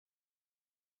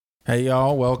Hey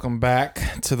y'all, welcome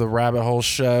back to the Rabbit Hole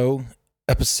Show,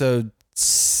 episode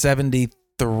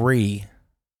 73,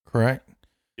 correct?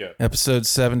 Yeah. Episode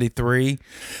 73.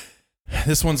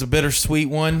 This one's a bittersweet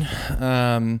one.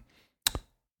 No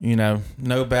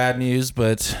bad news,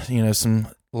 but, some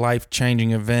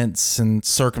life-changing events and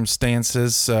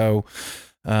circumstances. So,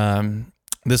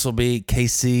 this will be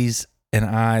KC's and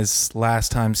I's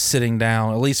last time sitting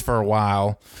down, at least for a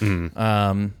while.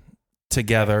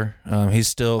 Together. He's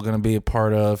still going to be a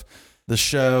part of the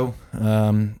show.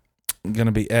 Going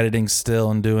to be editing still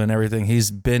and doing everything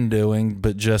he's been doing,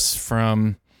 but just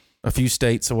from a few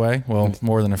states away. Well,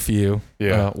 more than a few.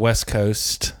 Yeah. West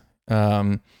Coast.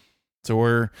 So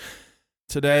we're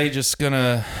today just going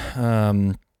to,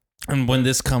 and when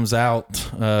this comes out,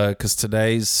 because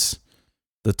today's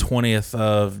the 20th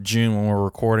of June when we're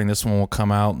recording, this one will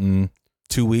come out in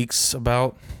 2 weeks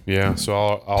about. Yeah, so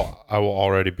I will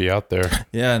already be out there.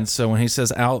 Yeah, and so when he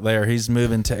says out there, he's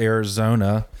moving to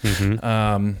Arizona,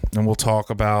 and we'll talk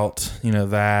about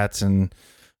that and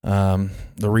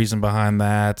the reason behind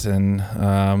that, and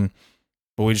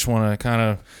but we just want to kind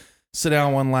of sit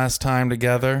down one last time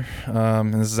together,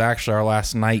 and this is actually our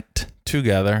last night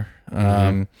together,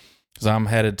 because I'm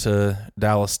headed to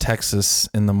Dallas, Texas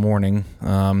in the morning,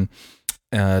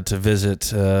 to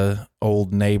visit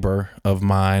old neighbor of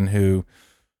mine who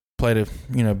played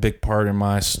a big part in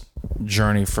my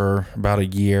journey for about a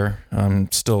year.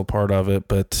 I'm still a part of it,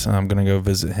 but I'm gonna go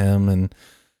visit him, and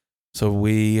so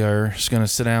we are just gonna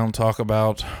sit down and talk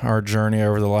about our journey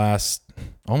over the last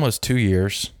almost 2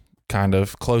 years, kind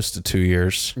of close to 2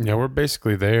 years. Yeah, we're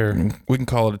basically there. We can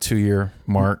call it a 2-year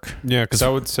mark. Yeah, because I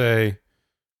would say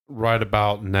right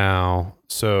about now.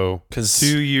 So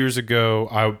 2 years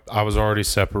ago, I was already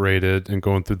separated and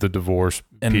going through the divorce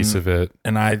piece of it.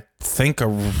 And I think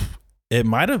it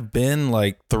might have been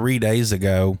like 3 days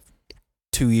ago,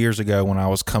 2 years ago, when I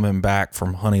was coming back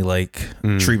from Honey Lake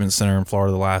Treatment Center in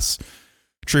Florida, the last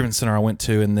treatment center I went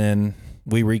to. And then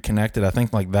we reconnected, I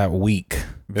think like that week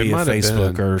via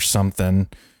Facebook or something.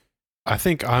 I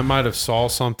think I might have saw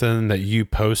something that you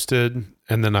posted,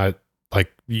 and then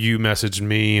you messaged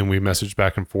me and we messaged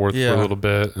back and forth for a little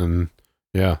bit, and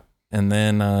yeah. And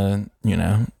then,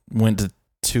 went to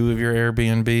 2 of your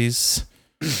Airbnbs.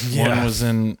 Yeah. One was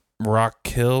in Rock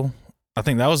Hill. I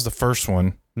think that was the first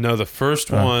one. No, the first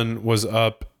one was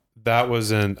that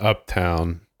was in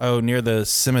Uptown. Oh, near the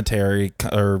cemetery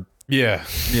Yeah.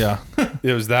 Yeah.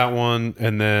 It was that one,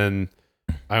 and then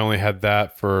I only had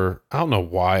that for, I don't know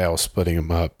why I was splitting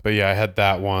them up, but yeah, I had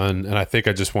that one, and I think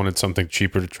I just wanted something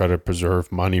cheaper to try to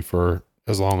preserve money for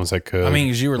as long as I could. I mean,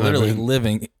 because you were literally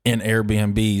living in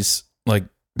Airbnbs, like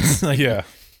yeah,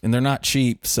 and they're not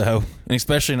cheap. So, and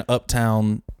especially an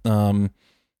uptown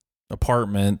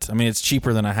apartment. I mean, it's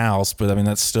cheaper than a house, but I mean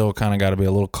that's still kind of got to be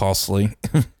a little costly.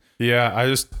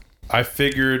 Yeah, I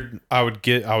figured I would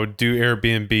do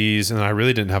Airbnbs, and I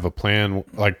really didn't have a plan.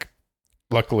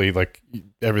 Luckily,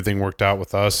 everything worked out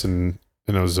with us, and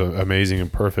it was amazing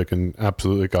and perfect, and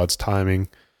absolutely God's timing,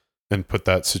 and put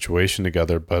that situation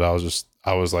together. But I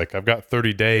was like, I've got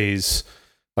 30 days,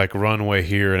 runway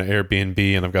here in an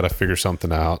Airbnb, and I've got to figure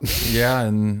something out. Yeah,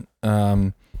 and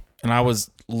I was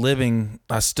living.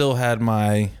 I still had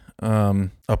my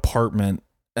apartment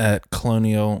at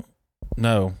Colonial.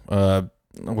 No,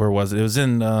 where was it? It was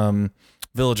in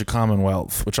Village of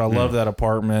Commonwealth, which I love that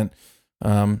apartment.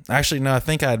 Actually, no, I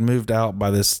think I had moved out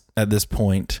at this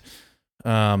point,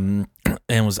 and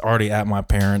was already at my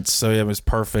parents. So it was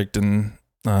perfect. And,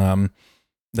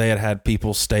 they had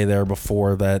people stay there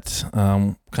before that,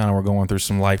 kind of were going through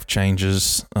some life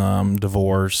changes,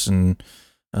 divorce and,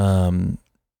 kind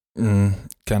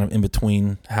of in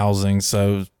between housing.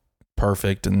 So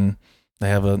perfect. And they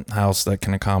have a house that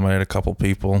can accommodate a couple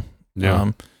people.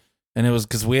 Yeah. And it was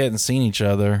because we hadn't seen each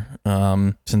other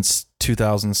since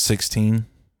 2016.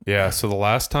 Yeah, so the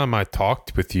last time I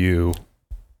talked with you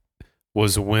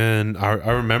was when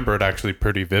I remember it actually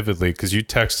pretty vividly, because you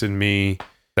texted me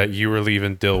that you were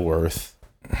leaving Dilworth,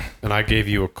 and I gave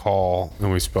you a call, and I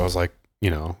was like,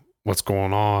 what's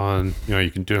going on?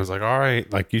 You can do it. I was like, all right,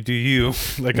 you do you.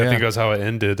 I think that's how it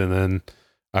ended, and then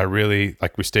I really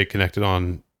we stayed connected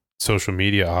on social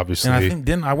media, obviously. And I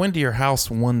think I went to your house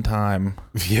one time.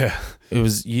 Yeah. It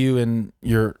was you and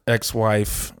your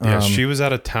ex-wife. Yeah, she was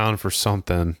out of town for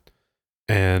something.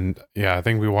 And yeah, I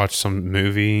think we watched some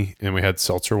movie and we had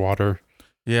seltzer water.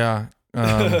 Yeah.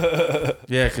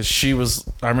 Yeah, because she was,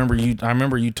 I remember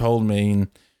you told me, and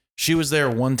she was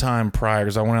there one time prior,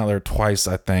 because I went out there twice,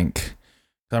 I think.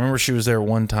 I remember she was there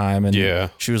one time, and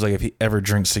she was like, if he ever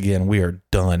drinks again, we are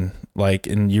done.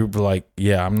 And you were like,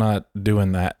 yeah, I'm not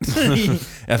doing that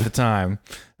at the time.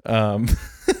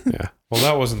 Yeah. Well,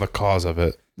 that wasn't the cause of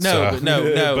it. No, it's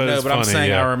but I'm funny, saying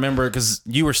yeah. I remember because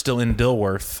you were still in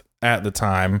Dilworth at the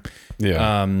time.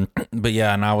 Yeah. But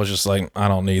yeah, and I was just like, I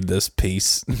don't need this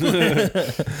piece.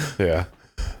 Yeah.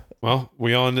 Well,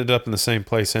 we all ended up in the same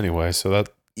place anyway, so that's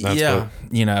yeah,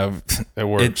 what, it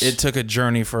works. It took a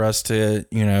journey for us to,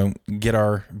 get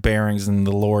our bearings and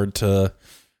the Lord to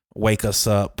wake us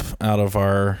up out of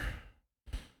our,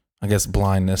 I guess,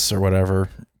 blindness or whatever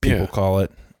people call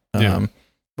it. But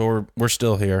we're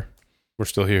still here. We're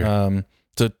still here.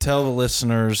 So tell the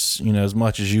listeners, as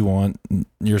much as you want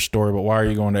your story, but why are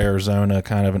you going to Arizona?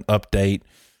 Kind of an update.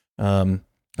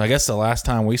 I guess the last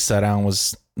time we sat down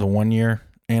was the 1 year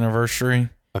anniversary.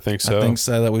 I think so.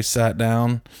 That we sat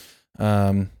down.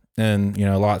 And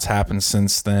lots happened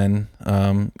since then.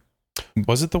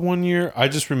 Was it the 1 year? I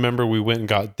just remember we went and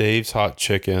got Dave's hot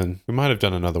chicken. We might have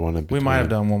done another one in between. We might have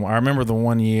done one more. I remember the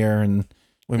 1 year, and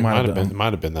it might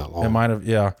have been that long. It might have,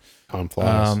 yeah. Time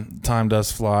flies. Time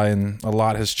does fly, and a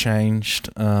lot has changed.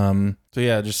 So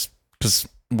yeah, just because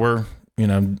we're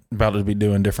about to be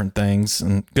doing different things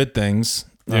and good things.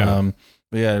 Yeah.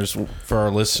 But yeah, just for our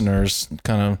listeners,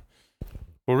 kind of.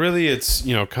 Well, really, it's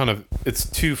it's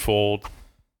twofold.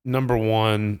 Number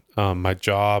one, my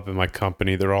job and my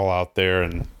company, they're all out there,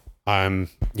 and I'm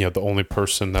the only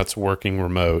person that's working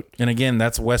remote. And again,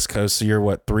 that's West Coast, so you're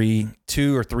what,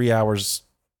 2 or 3 hours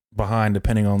behind,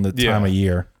 depending on the time of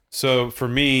year. So for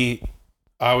me,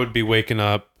 I would be waking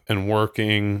up and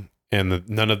working, and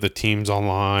none of the teams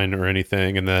online or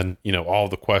anything, and then all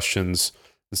the questions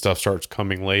and stuff starts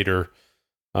coming later.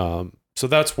 So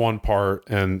that's one part,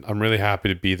 and I'm really happy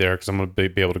to be there because I'm going to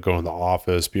be able to go in the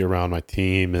office, be around my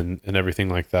team, and everything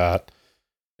like that.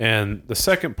 And the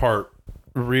second part,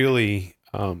 really,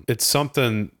 it's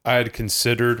something I had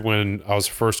considered when I was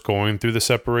first going through the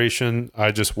separation.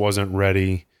 I just wasn't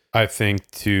ready, I think,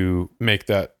 to make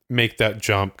that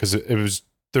jump because there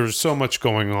was so much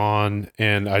going on,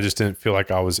 and I just didn't feel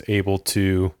like I was able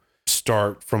to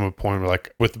start from a point where,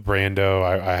 like with Brando,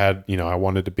 I had, I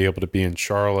wanted to be able to be in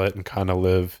Charlotte and kind of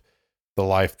live the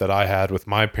life that I had with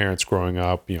my parents growing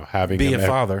up, having be a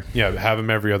father. Have him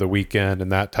every other weekend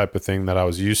and that type of thing that I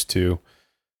was used to.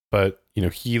 But,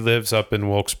 he lives up in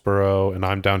Wilkesboro and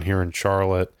I'm down here in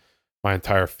Charlotte. My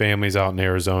entire family's out in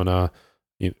Arizona.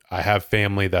 I have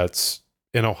family that's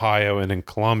in Ohio and in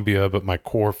Columbia, but my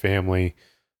core family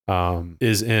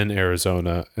is in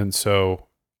Arizona. And so,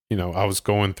 I was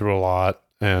going through a lot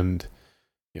and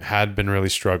had been really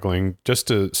struggling just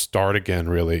to start again,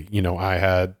 really. I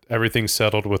had everything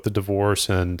settled with the divorce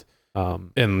and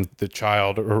the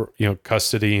child or,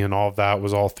 custody and all of that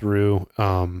was all through.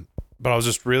 But I was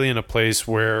just really in a place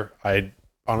where I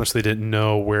honestly didn't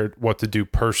know what to do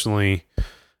personally,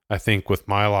 I think, with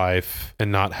my life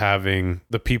and not having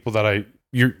the people that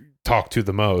you talk to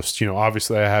the most.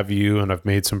 Obviously I have you and I've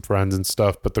made some friends and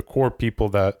stuff, but the core people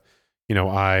that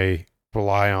I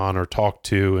rely on or talk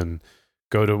to and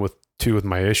go to with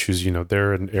my issues,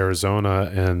 they're in Arizona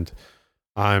and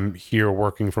I'm here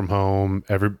working from home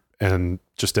and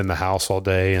just in the house all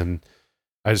day. And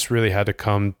I just really had to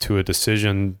come to a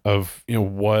decision of,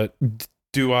 what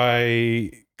do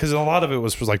I, because a lot of it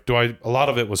was like, a lot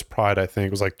of it was pride, I think.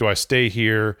 It was like, do I stay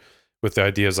here with the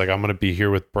ideas like I'm going to be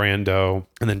here with Brando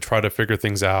and then try to figure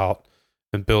things out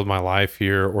and build my life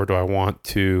here? Or do I want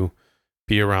to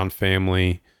be around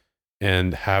family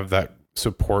and have that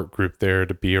support group there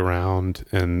to be around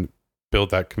and build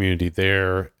that community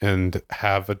there and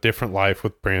have a different life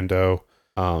with Brando,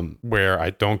 where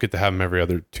I don't get to have him every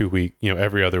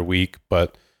other week,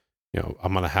 but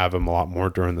I'm going to have him a lot more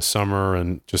during the summer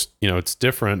and just, it's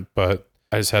different, but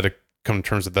I just had to come to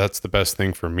terms that that's the best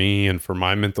thing for me and for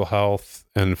my mental health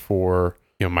and for,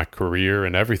 my career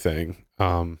and everything.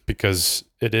 Because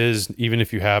it is, even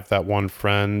if you have that one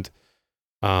friend,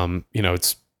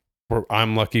 it's where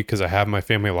I'm lucky because I have my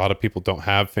family. A lot of people don't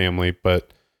have family,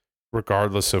 but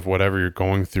regardless of whatever you're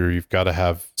going through, you've got to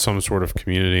have some sort of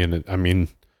community. And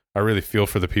I really feel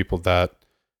for the people that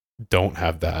don't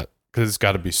have that because it's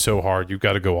got to be so hard. You've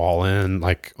got to go all in,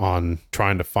 like on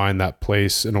trying to find that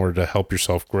place in order to help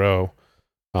yourself grow.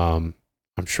 I'm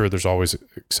sure there's always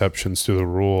exceptions to the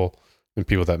rule and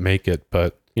people that make it,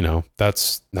 but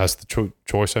that's the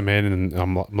choice I made, and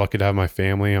I'm lucky to have my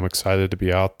family. I'm excited to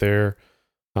be out there.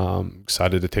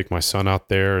 Excited to take my son out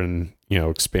there and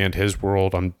expand his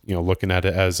world. I'm looking at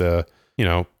it as a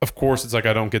of course it's like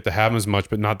I don't get to have him as much,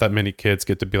 but not that many kids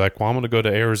get to be like, well, I'm going to go to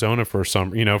Arizona for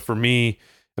summer. For me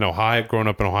in Ohio, growing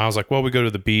up in Ohio, I was like, well, we go to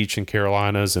the beach in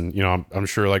Carolinas, and I'm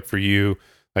sure like for you,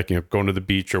 like going to the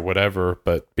beach or whatever,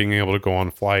 but being able to go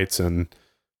on flights and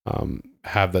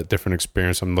have that different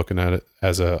experience. I'm looking at it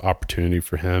as an opportunity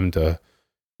for him to,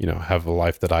 have a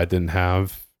life that I didn't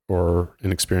have,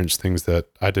 and experience things that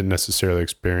I didn't necessarily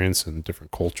experience in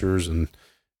different cultures and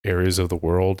areas of the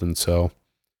world. And so,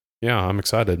 yeah, I'm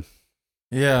excited.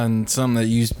 Yeah, and something that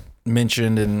you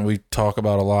mentioned and we talk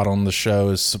about a lot on the show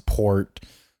is support.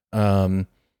 You've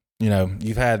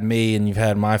had me and you've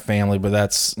had my family, but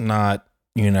that's not,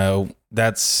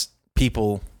 that's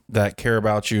people that care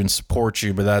about you and support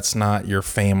you, but that's not your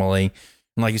family.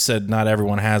 And like you said, not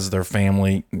everyone has their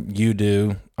family. You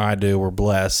do, I do, we're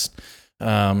blessed.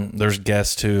 There's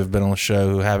guests who have been on the show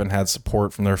who haven't had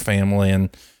support from their family, and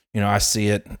I see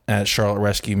it at Charlotte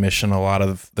Rescue Mission. A lot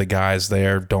of the guys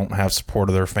there don't have support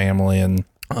of their family. And,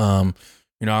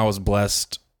 I was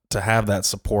blessed to have that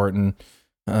support. And,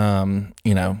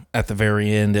 at the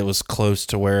very end, it was close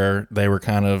to where they were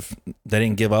they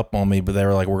didn't give up on me, but they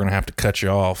were like, we're going to have to cut you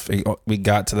off. We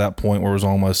got to that point where it was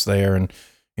almost there. And,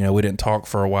 we didn't talk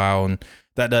for a while. And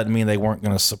that doesn't mean they weren't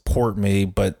going to support me,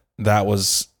 but that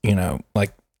was,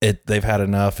 they've had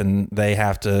enough and they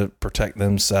have to protect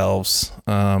themselves.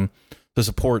 The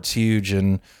support's huge.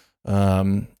 And,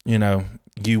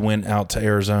 you went out to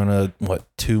Arizona,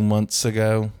 2 months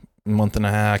ago, a month and a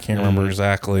half. I can't remember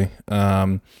exactly.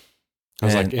 It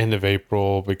was like end of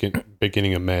April,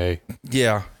 beginning of May.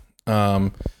 Yeah.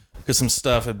 Because some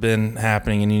stuff had been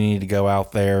happening and you need to go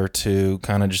out there to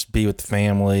kind of just be with the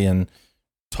family and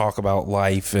talk about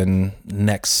life and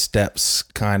next steps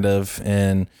kind of.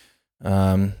 And,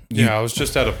 I was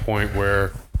just at a point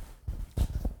where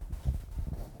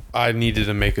I needed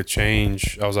to make a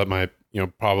change. I was at my,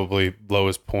 probably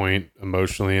lowest point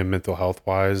emotionally and mental health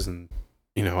wise. And,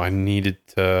 I needed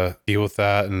to deal with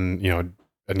that. And,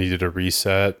 I needed a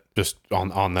reset just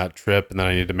on that trip. And then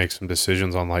I needed to make some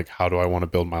decisions on like, how do I want to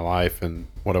build my life and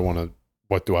what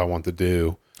do I want to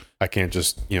do? I can't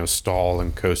just, stall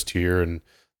and coast here and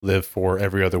live for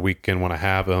every other weekend when I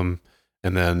have them.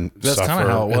 And then that's kind of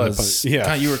how it was.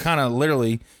 Yeah. You were kind of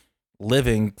literally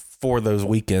living for those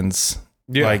weekends.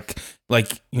 Yeah.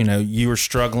 You were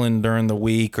struggling during the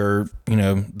week or,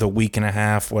 the week and a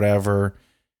half, whatever.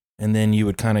 And then you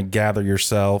would kind of gather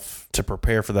yourself to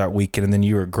prepare for that weekend. And then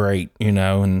you were great,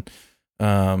 and,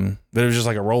 but it was just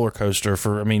like a roller coaster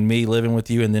for, me living with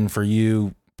you and then for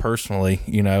you personally,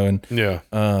 and, yeah.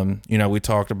 We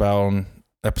talked about on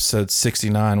episode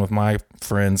 69 with my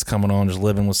friends coming on, just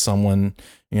living with someone,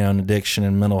 in addiction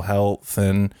and mental health.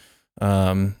 And,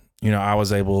 I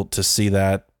was able to see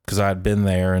that because I had been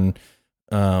there and,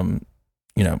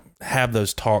 have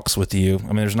those talks with you.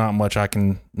 There's not much I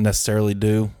can necessarily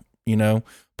do,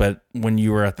 but when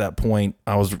you were at that point,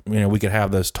 I was, we could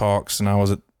have those talks and I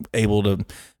was able to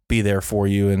be there for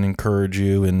you and encourage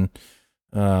you. And,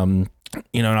 and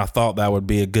I thought that would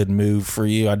be a good move for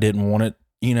you. I didn't want it,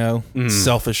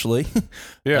 selfishly.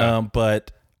 Yeah.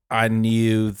 But I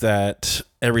knew that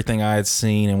everything I had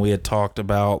seen and we had talked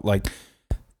about,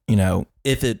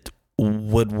 if it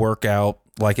would work out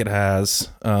like it has,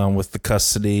 with the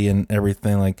custody and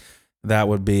everything, that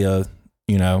would be a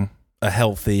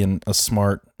healthy and a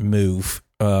smart move,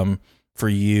 for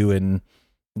you and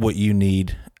what you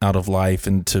need out of life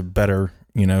and to better,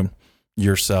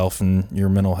 yourself and your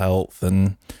mental health.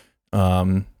 And,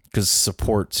 because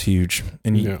support's huge.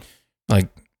 And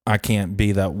I can't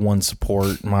be that one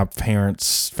support. My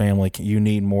parents' family, you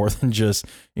need more than just,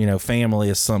 family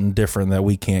is something different that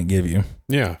we can't give you.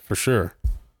 Yeah, for sure.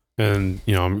 And,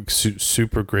 I'm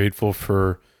super grateful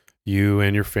for you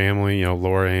and your family,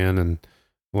 Laura Ann and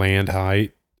Land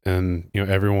Hite and,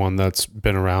 everyone that's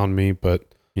been around me.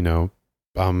 But,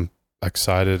 I'm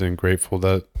excited and grateful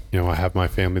that, I have my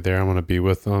family there. I want to be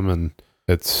with them. And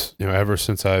it's, ever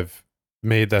since I've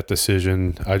made that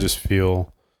decision, I just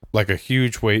feel like a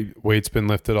huge weight's been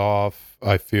lifted off.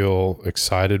 I feel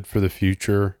excited for the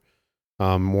future,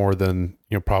 more than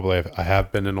probably I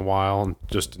have been in a while,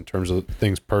 just in terms of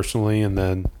things personally. And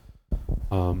then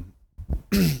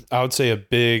I would say a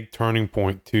big turning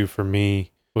point too for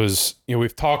me was,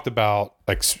 we've talked about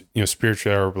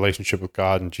spiritual, our relationship with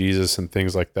God and Jesus and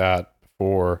things like that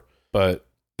before, but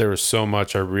there was so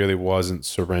much I really wasn't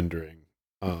surrendering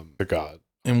to God.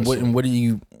 And what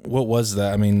was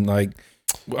that? I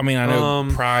know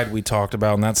pride we talked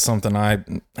about, and that's something I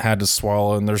had to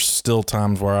swallow. And there's still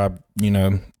times where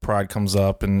pride comes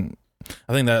up, and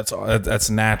I think that's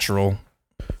natural.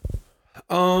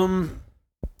 I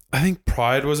think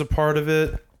pride was a part of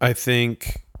it. I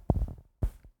think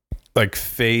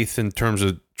faith, in terms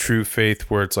of true faith,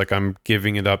 where it's I'm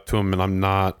giving it up to him and I'm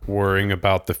not worrying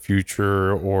about the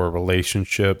future or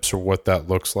relationships or what that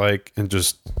looks like, and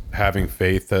just having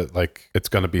faith that it's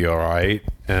going to be all right.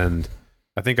 And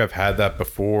I think I've had that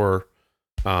before.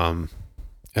 And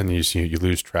you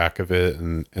lose track of it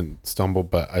and stumble.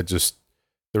 But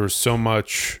there was so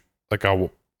much, like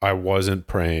I wasn't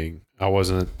praying. I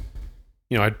wasn't,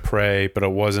 I'd pray, but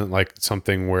it wasn't like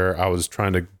something where I was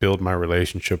trying to build my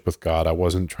relationship with God. I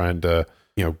wasn't trying to,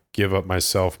 give up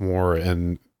myself more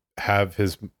and have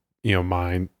his,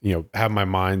 mind, have my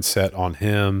mind set on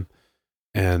him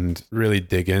and really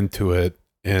dig into it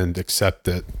and accept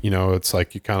it. It's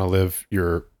like you kind of live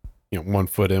your, 1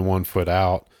 foot in, 1 foot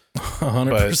out.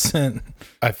 100%.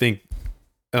 I think,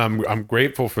 and I'm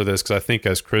grateful for this, because I think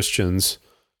as Christians,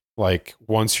 like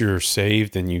once you're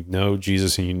saved and you know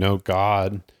Jesus and you know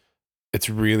God, it's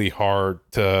really hard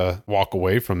to walk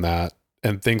away from that.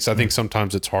 And I think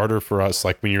sometimes it's harder for us,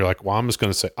 like when you're like, well, I'm just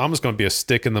going to be a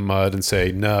stick in the mud and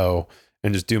say no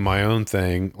and just do my own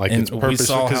thing. Like, and it's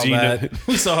purposeful,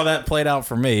 we saw how that played out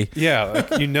for me. Yeah, like,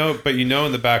 but in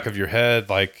the back of your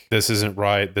head, like, this isn't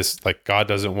right. This, like, God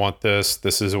doesn't want this.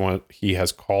 This isn't what he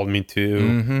has called me to.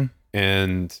 Mm-hmm.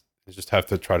 And you just have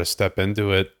to try to step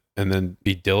into it and then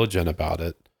be diligent about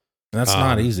it. That's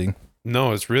not easy.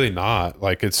 No, it's really not.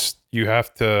 Like, you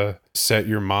have to set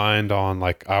your mind on,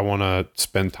 like, I want to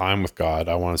spend time with God.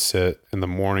 I want to sit in the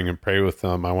morning and pray with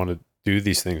him. I want to do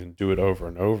these things and do it over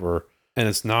and over. And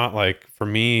it's not like, for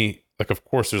me, like, of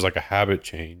course there's like a habit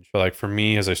change, but like for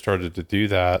me, as I started to do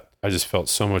that, I just felt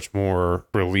so much more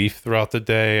relief throughout the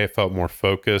day. I felt more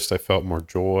focused. I felt more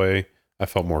joy. I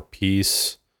felt more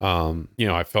peace.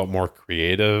 I felt more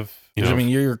creative. I mean,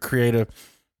 you're a creative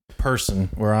person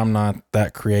where I'm not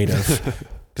that creative.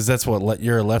 Because that's what,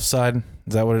 you're a left side?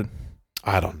 Is that what it?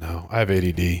 I don't know. I have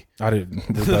ADD. I did.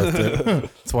 We both did.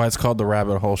 That's why it's called the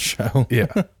Rabbit Hole Show.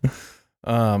 Yeah.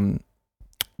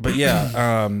 But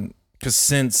yeah, because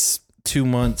since 2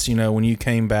 months, when you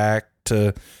came back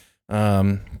to,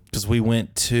 because we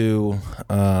went to,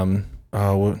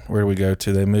 where did we go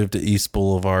to? They moved to East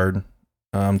Boulevard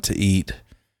to eat.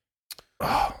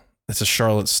 Oh, it's a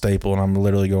Charlotte staple, and I'm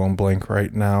literally going blank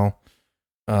right now.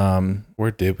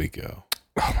 Where did we go?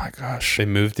 Oh my gosh. They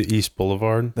moved to East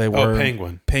Boulevard? They were.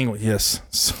 Penguin, yes.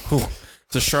 So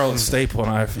it's a Charlotte staple,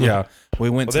 and we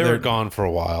went they were gone for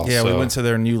a while. Yeah, we went to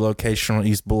their new location on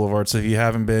East Boulevard. So if you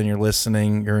haven't been, you're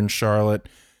listening, you're in Charlotte,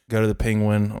 go to the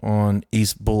Penguin on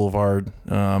East Boulevard.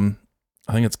 I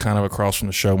think it's kind of across from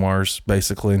the Show Mars,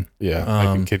 basically. Yeah,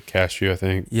 like a Kid Cashew, I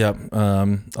think. Yep.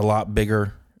 A lot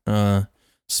bigger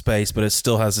space, but it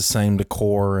still has the same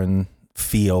decor and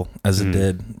feel as it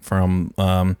did from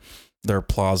their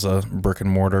plaza brick and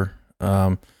mortar.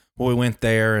 We went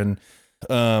there and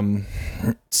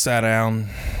sat down,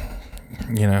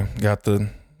 got the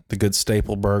good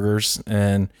staple burgers,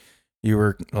 and you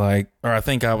were like, or I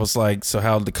think I was like, so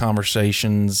how'd the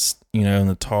conversations, and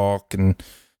the talk and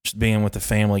just being with the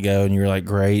family go? And you were like,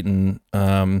 great. And,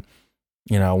 I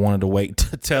wanted to wait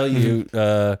to tell you,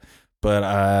 but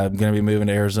I'm going to be moving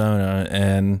to Arizona.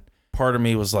 And part of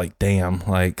me was like, damn,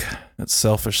 like, that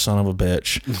selfish son of a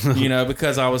bitch,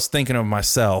 because I was thinking of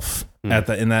myself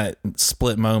in that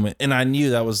split moment. And I knew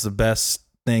that was the best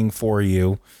thing for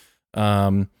you.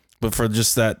 But for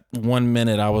just that 1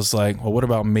 minute, I was like, well, what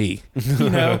about me,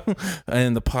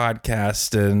 and the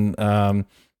podcast. And,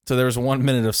 so there was 1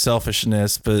 minute of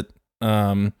selfishness, but,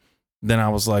 then I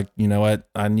was like, you know what?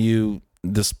 I knew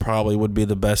this probably would be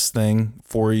the best thing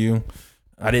for you.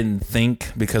 I didn't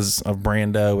think, because of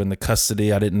Brando and the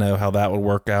custody, I didn't know how that would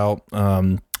work out.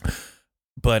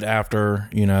 But after,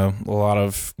 we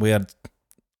had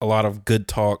a lot of good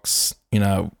talks,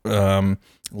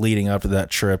 leading up to that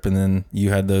trip. And then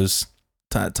you had those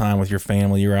time with your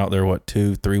family. You were out there,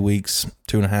 2-3 weeks,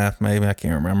 2.5, maybe. I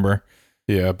can't remember.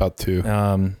 Yeah, about 2.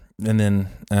 And then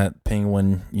at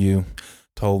Penguin, you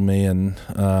told me, and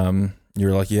you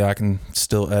were like, yeah, I can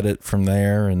still edit from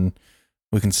there, and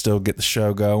we can still get the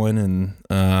show going. And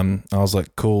I was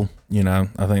like, cool, I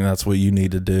think that's what you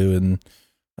need to do.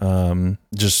 And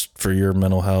just for your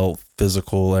mental health,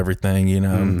 physical, everything,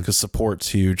 because support's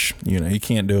huge. You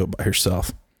can't do it by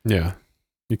yourself. Yeah,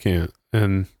 you can't.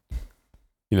 And,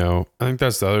 I think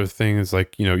that's the other thing is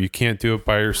like, you can't do it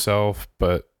by yourself,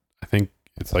 but I think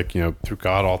it's like, through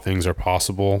God, all things are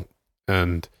possible.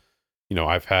 And,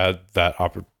 I've had that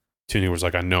opportunity where it's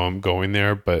like, I know I'm going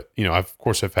there, but, of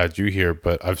course I've had you here,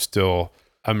 but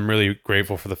I'm really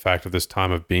grateful for the fact of this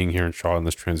time of being here in Charlotte in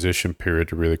this transition period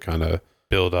to really kind of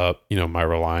build up, my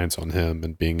reliance on him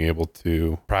and being able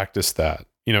to practice that,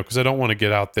 because I don't want to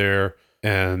get out there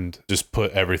and just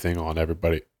put everything on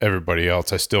everybody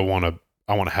else. I want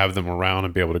to have them around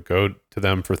and be able to go to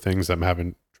them for things I'm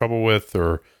having trouble with,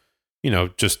 or,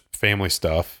 just family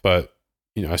stuff. But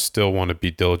I still want to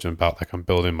be diligent about, like, I'm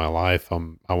building my life.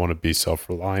 I want to be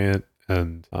self-reliant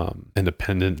and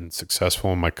independent and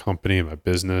successful in my company and my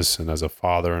business and as a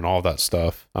father and all that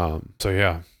stuff. So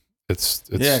yeah, it's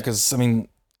yeah, because I mean,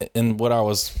 in what I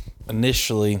was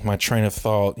initially, my train of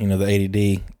thought,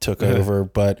 the ADD took over.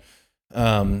 But what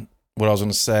I was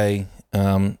going to say,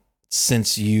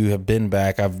 since you have been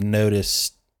back, I've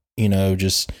noticed,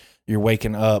 just you're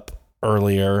waking up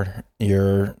earlier,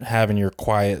 you're having your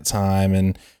quiet time,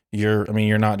 and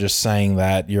you're not just saying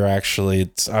that, you're actually,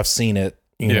 I've seen it,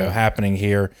 happening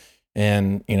here.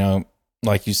 And,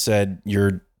 like you said,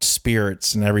 your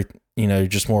spirits and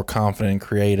just more confident and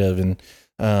creative. And,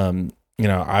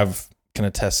 I've can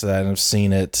attest to that and I've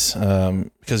seen it.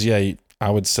 Because I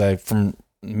would say from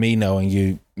me knowing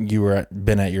you were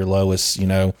been at your lowest,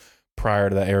 prior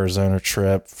to the Arizona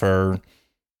trip for,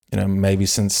 maybe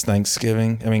since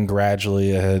Thanksgiving. I mean,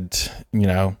 gradually it had,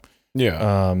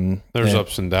 there's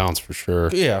ups and downs for sure.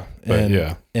 Yeah.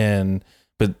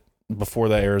 But before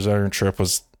that Arizona trip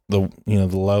was the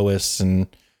lowest and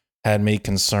had me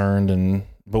concerned,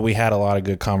 but we had a lot of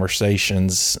good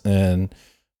conversations, and,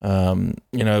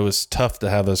 it was tough to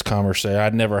have those conversations.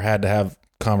 I'd never had to have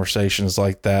conversations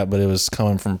like that, but it was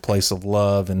coming from a place of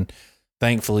love, and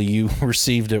thankfully you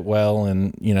received it well.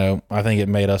 And, I think it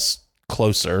made us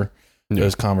closer,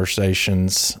 those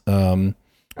conversations. So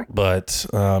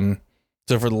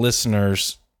for the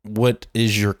listeners, what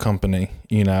is your company?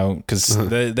 Because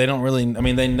they don't really, I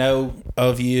mean, they know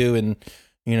of you, and,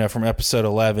 from episode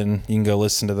 11, you can go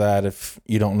listen to that if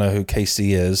you don't know who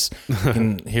Casey is. You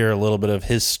can hear a little bit of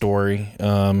his story.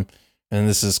 And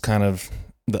this is kind of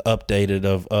the updated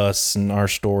of us and our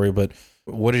story, but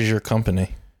what is your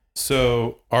company?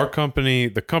 So our company,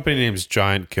 the company name is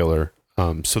Giant Killer.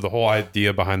 So the whole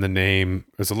idea behind the name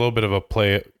is a little bit of a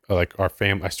play, like our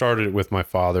family. I started it with my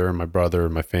father and my brother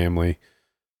and my family,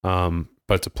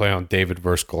 but to play on David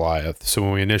versus Goliath. So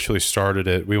when we initially started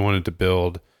it, we wanted to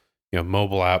build,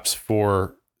 mobile apps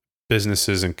for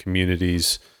businesses and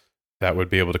communities that would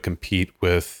be able to compete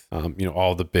with,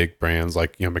 all the big brands.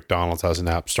 Like, McDonald's has an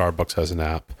app, Starbucks has an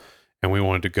app, and we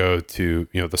wanted to go to,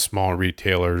 the small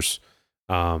retailers,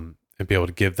 and be able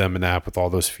to give them an app with all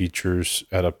those features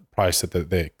at a price that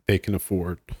they can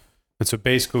afford. And so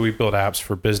basically we build apps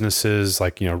for businesses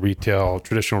like,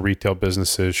 traditional retail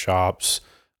businesses, shops.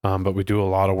 But we do a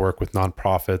lot of work with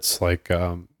nonprofits like,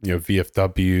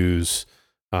 VFWs,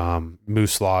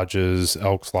 Moose Lodges,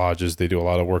 Elks Lodges. They do a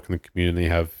lot of work in the community. They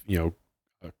have,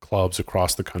 clubs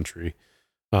across the country.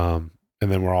 And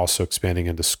then we're also expanding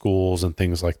into schools and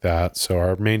things like that. So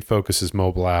our main focus is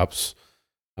mobile apps.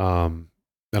 And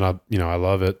I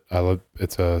love it.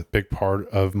 It's a big part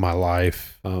of my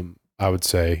life. I would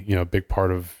say, a big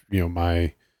part of,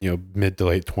 my, mid to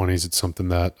late 20s. It's something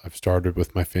that I've started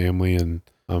with my family, and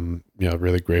I'm,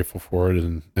 really grateful for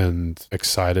it and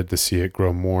excited to see it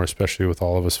grow more, especially with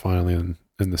all of us finally in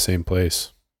the same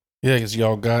place. Yeah. Cause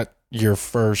y'all got your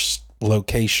first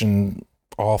location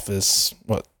office,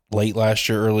 late last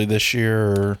year, early this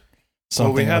year, or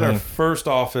something? Well, we had our first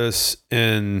office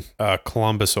in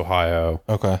Columbus, Ohio.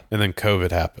 Okay. And then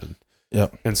COVID happened.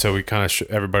 Yep. And so we kind of,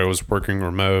 everybody was working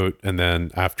remote. And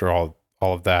then after all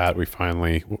of that, we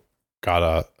finally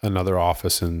got another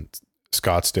office in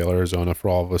Scottsdale, Arizona for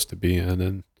all of us to be in.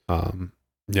 And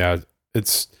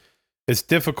it's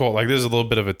difficult. Like, there's a little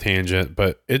bit of a tangent,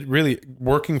 but it really,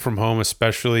 working from home,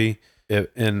 especially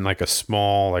in like a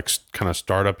small, like kind of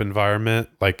startup environment,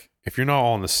 like if you're not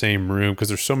all in the same room, because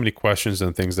there's so many questions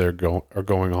and things that are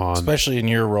going on, especially in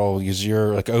your role, because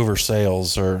you're like over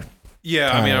sales or.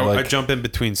 Yeah. I mean, I jump in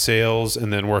between sales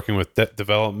and then working with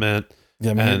development.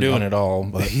 Yeah. I mean, you're doing it all,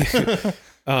 but.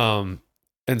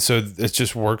 And so it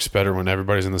just works better when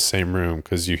everybody's in the same room,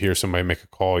 because you hear somebody make a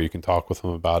call, you can talk with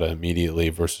them about it immediately,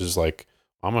 versus like,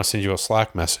 I'm going to send you a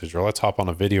Slack message, or let's hop on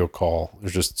a video call.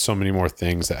 There's just so many more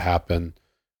things that happen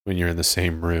when you're in the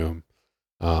same room.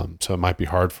 So it might be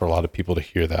hard for a lot of people to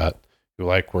hear that who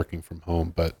like working from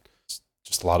home, but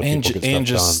just a lot of people get stuff done. And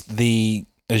just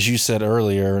as you said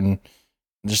earlier, and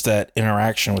just that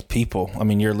interaction with people. I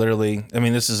mean,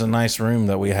 this is a nice room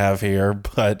that we have here,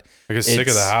 but I get sick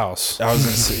of the house. I was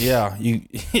going to say,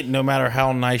 yeah, no matter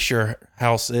how nice your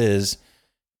house is,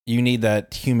 you need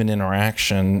that human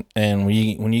interaction. And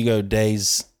when you go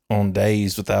days on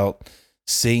days without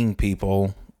seeing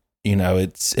people,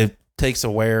 it takes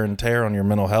a wear and tear on your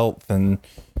mental health, and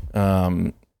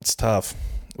it's tough.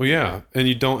 Well, yeah, and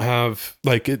you don't have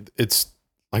like it's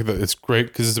like it's great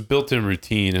because it's a built-in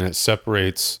routine, and it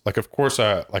separates. Like, of course,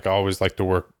 I always like to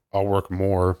work. I'll work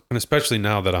more, and especially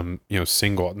now that I'm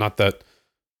single. Not that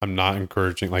I'm not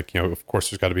encouraging, like, of course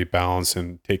there's got to be balance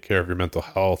and take care of your mental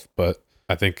health, but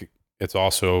I think it's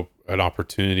also an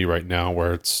opportunity right now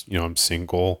where it's, I'm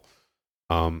single.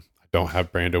 I don't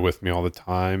have Brando with me all the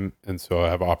time. And so I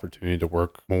have opportunity to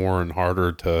work more and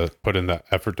harder to put in that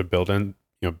effort to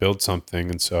build something.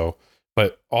 And so,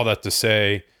 but all that to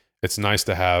say, it's nice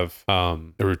to have a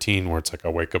routine where it's like I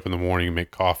wake up in the morning,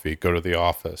 make coffee, go to the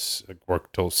office,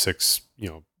 work till 6,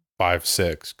 5,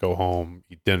 6, go home,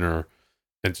 eat dinner.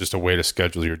 And just a way to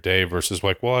schedule your day versus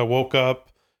like, well, I woke up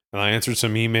and I answered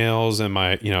some emails and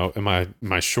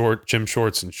my short gym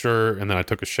shorts and shirt. And then I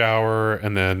took a shower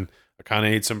and then I kind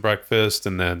of ate some breakfast.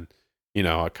 And then,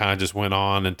 I kind of just went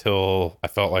on until I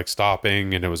felt like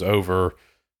stopping and it was over.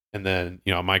 And then,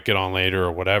 I might get on later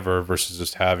or whatever versus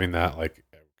just having that, like,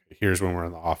 here's when we're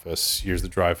in the office, here's the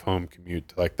drive home commute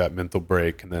to like that mental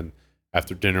break. And then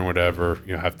after dinner, whatever,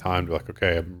 have time to like,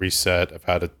 okay, I'm reset. I've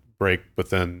had a break, but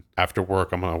then after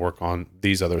work, I'm going to work on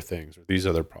these other things or these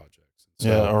other projects.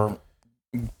 So,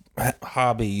 or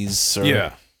hobbies.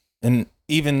 Or, and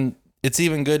it's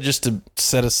even good just to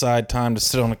set aside time to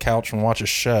sit on the couch and watch a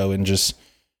show and just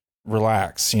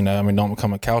relax. Don't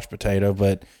become a couch potato,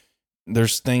 but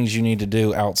there's things you need to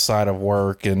do outside of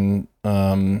work. And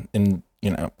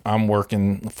I'm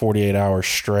working 48 hours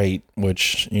straight,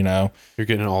 which, you're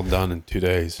getting it all done in 2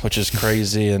 days, which is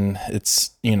crazy. And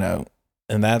it's,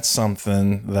 and that's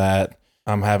something that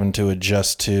I'm having to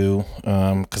adjust to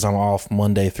because I'm off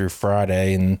Monday through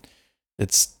Friday, and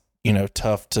it's,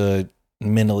 tough to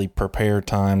mentally prepare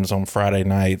times on Friday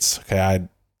nights. Okay,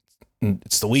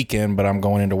 it's the weekend, but I'm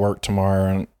going into work tomorrow,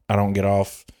 and I don't get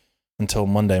off until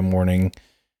Monday morning.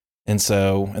 And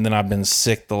then I've been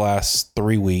sick the last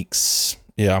 3 weeks.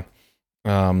 Yeah.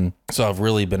 So I've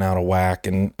really been out of whack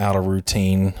and out of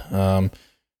routine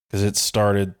because it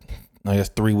started, I guess,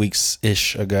 3 weeks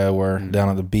ish ago, where down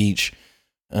at the beach,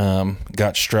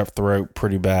 got strep throat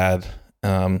pretty bad.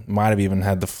 Might have even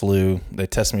had the flu. They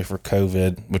tested me for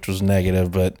COVID, which was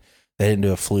negative, but they didn't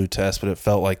do a flu test, but it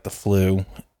felt like the flu,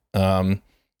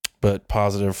 but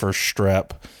positive for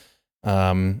strep.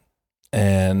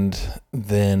 And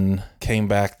then came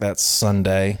back that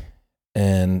Sunday,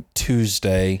 and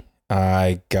Tuesday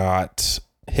I got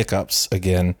hiccups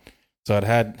again. So I'd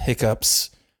had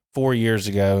hiccups 4 years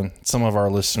ago. Some of our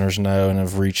listeners know and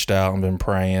have reached out and been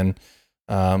praying.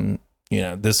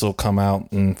 This will come out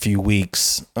in a few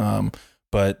weeks.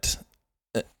 But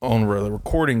on the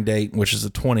recording date, which is the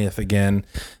 20th again,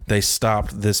 they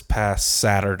stopped this past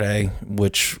Saturday,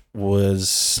 which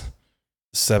was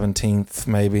 17th,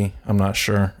 maybe. I'm not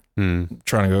sure. I'm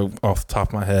trying to go off the top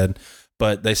of my head.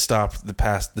 But they stopped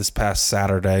this past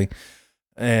Saturday.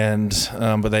 And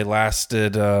but they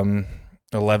lasted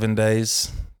 11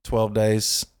 days. 12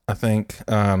 days, I think.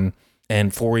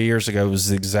 And 4 years ago, it was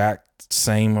the exact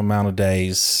same amount of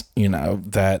days,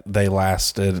 that they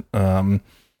lasted.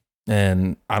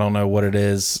 And I don't know what it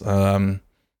is.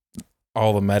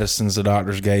 All the medicines the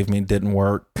doctors gave me didn't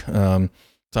work.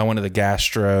 So I went to the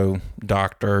gastro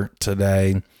doctor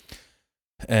today,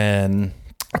 and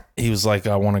he was like,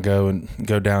 I want to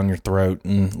go down your throat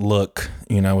and look,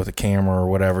 with a camera or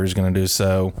whatever he's going to do.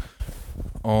 So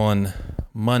on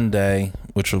Monday,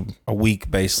 which will a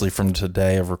week basically from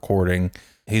today of recording,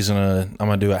 I'm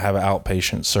gonna have an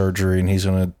outpatient surgery, and he's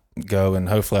gonna go, and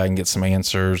hopefully I can get some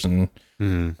answers. And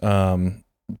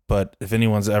but if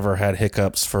anyone's ever had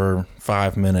hiccups for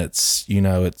 5 minutes,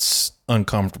 it's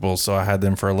uncomfortable. So I had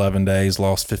them for 11 days,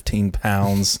 lost 15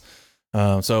 pounds.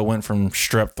 So it went from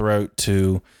strep throat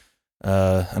to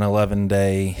an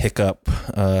 11-day hiccup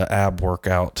ab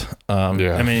workout.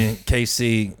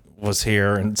 Casey was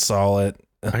here and saw it.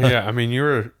 Yeah,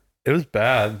 it was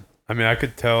bad. I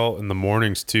could tell in the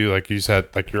mornings too, like you said,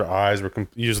 like your eyes were,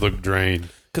 you just looked drained.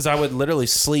 Because I would literally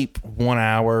sleep 1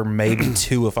 hour, maybe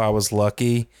 2 if I was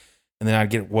lucky. And then I'd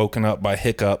get woken up by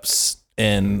hiccups,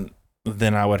 and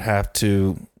then I would have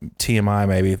to, TMI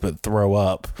maybe, but throw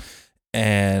up.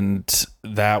 And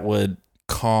that would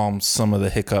calm some of the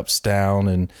hiccups down.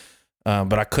 And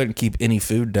but I couldn't keep any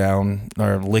food down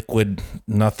or liquid,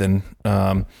 nothing.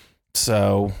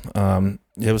 So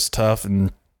it was tough.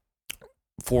 And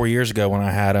 4 years ago when I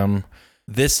had them,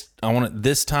 this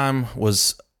time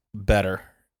was better.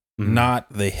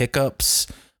 Not the hiccups,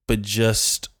 but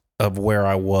just of where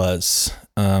I was.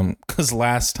 Because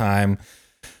last time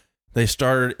they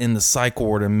started in the psych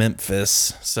ward in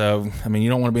Memphis. So, you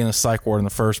don't want to be in the psych ward in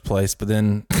the first place, but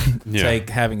then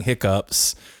having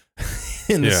hiccups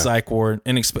in the psych ward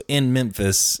in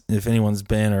Memphis. If anyone's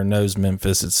been or knows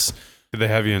Memphis, it's... Did they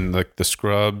have you in like the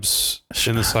scrubs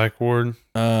in the psych ward?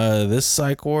 This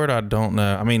psych ward, I don't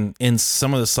know. I mean, in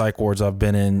some of the psych wards I've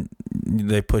been in,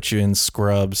 they put you in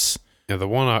scrubs. Yeah, the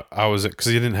one I was at,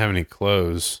 because you didn't have any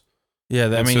clothes. Yeah,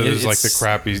 I mean, so it was like the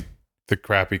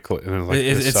crappy clothes. Like,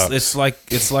 it's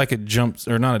like a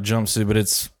not a jumpsuit, but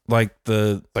it's like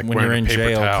like when you're in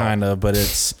jail, kind of.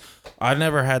 But I've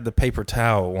never had the paper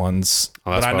towel ones,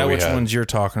 but I know which ones you're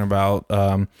talking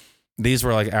about. These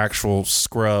were like actual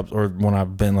scrubs, or when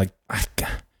I've been like,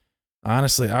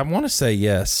 honestly, I want to say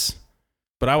yes,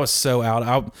 but I was so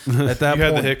out. At that you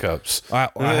point, had the hiccups. I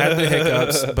had the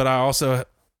hiccups, but I also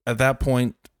at that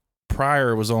point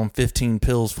prior was on 15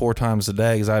 pills 4 times a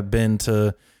day because I'd been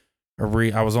to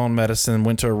I was on medicine,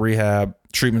 went to a rehab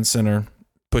treatment center,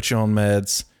 put you on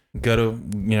meds,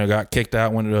 got kicked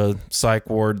out, went to a psych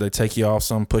ward. They take you off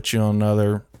some, put you on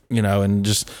another, and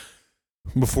just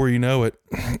before you know it,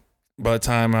 by the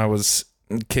time I was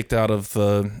kicked out of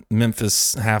the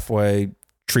Memphis halfway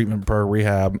treatment per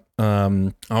rehab,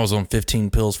 I was on 15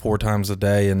 pills 4 times a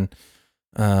day.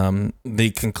 And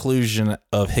the conclusion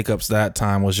of hiccups that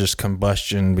time was just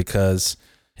combustion, because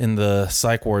in the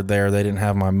psych ward there, they didn't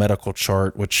have my medical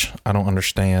chart, which I don't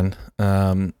understand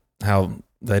how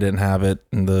they didn't have it.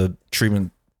 And the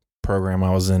treatment program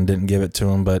I was in didn't give it to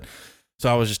them. But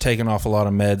so I was just taking off a lot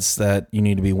of meds that you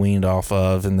need to be weaned off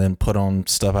of, and then put on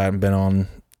stuff I hadn't been on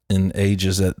in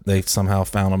ages that they somehow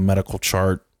found a medical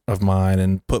chart of mine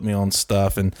and put me on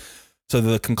stuff. And so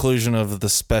the conclusion of the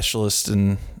specialist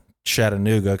in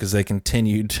Chattanooga, because they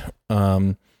continued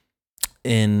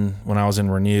when I was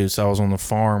in Renew. So I was on the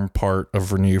farm part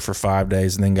of Renew for 5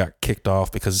 days and then got kicked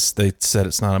off because they said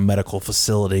it's not a medical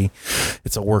facility.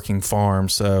 It's a working farm.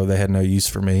 So they had no use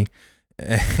for me.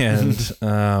 And,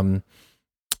 and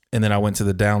then I went to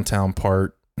the downtown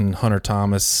part, and Hunter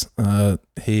Thomas,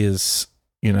 he is,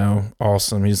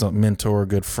 awesome. He's a mentor,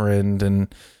 good friend,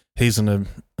 and he's going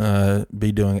to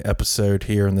be doing an episode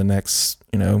here in the next,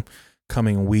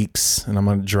 coming weeks, and I'm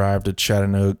going to drive to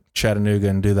Chattanooga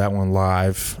and do that one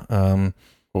live.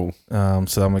 Cool.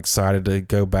 So I'm excited to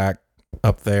go back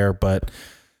up there. But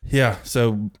yeah,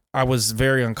 so I was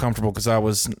very uncomfortable because I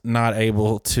was not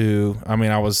able to. I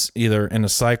mean, I was either in a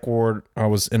psych ward, I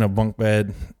was in a bunk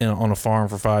bed on a farm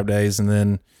for 5 days, and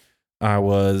then I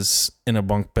was in a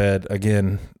bunk bed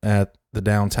again at the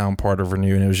downtown part of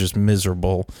Renew, and it was just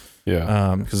miserable.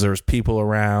 Yeah. Because there was people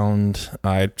around.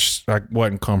 I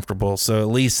wasn't comfortable. So at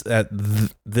least at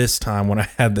this time when I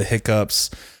had the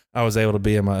hiccups, I was able to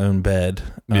be in my own bed.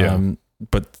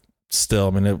 But still,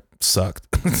 I mean, it sucked.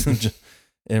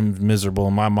 And miserable.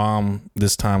 And my mom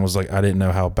this time was like, I didn't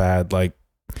know how bad, like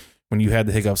when you had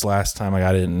the hiccups last time, like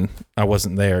I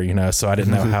wasn't there, so I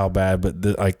didn't know how bad,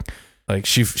 but like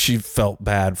she felt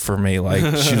bad for me. Like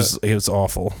it was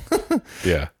awful.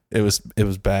 Yeah. It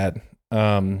was bad.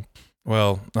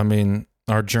 Well, I mean,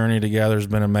 our journey together has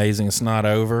been amazing. It's not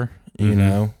over.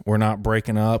 We're not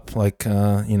breaking up like,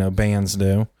 bands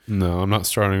do. No, I'm not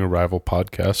starting a rival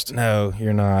podcast. No,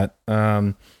 you're not.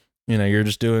 You're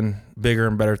just doing bigger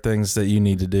and better things that you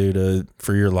need to do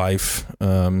for your life.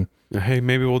 Hey,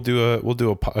 maybe we'll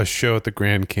do a show at the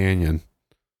Grand Canyon.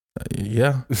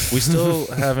 Yeah, we still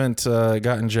haven't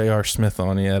gotten J.R. Smith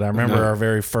on yet. I remember our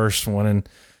very first one, and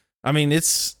I mean,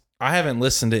 I haven't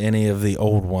listened to any of the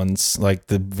old ones, like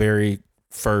the very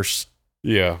first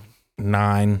 9-10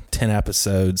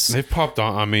 episodes. They've popped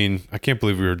on. I mean, I can't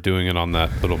believe we were doing it on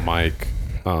that little mic.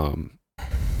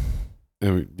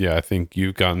 I think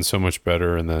you've gotten so much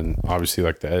better, and then obviously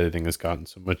like the editing has gotten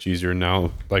so much easier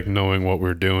now, like knowing what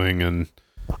we're doing and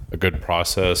a good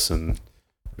process, and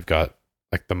we've got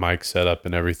like the mic set up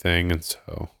and everything, and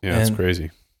so it's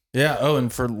crazy. Yeah. Oh,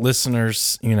 and for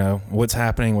listeners, what's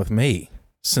happening with me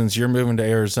since you're moving to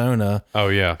Arizona. Oh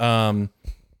yeah.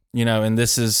 And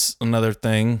this is another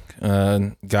thing.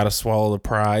 Got to swallow the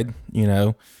pride,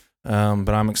 but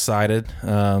I'm excited.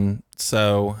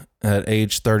 So at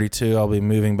age 32, I'll be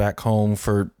moving back home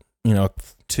for,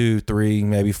 2, 3,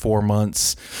 maybe 4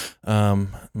 months,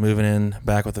 moving in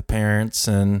back with the parents.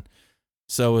 And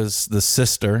so is the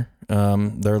sister.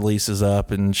 Their lease is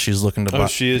up, and she's looking to buy. Oh,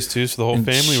 she is too. So the whole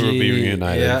family will be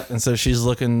reunited. Yeah. And so she's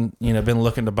been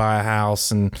looking to buy a house,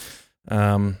 and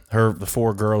the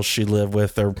 4 girls she lived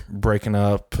with, they're breaking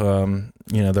up,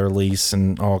 their lease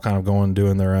and all kind of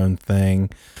doing their own thing.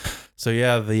 So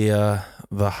yeah,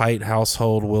 the Hite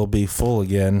household will be full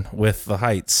again with the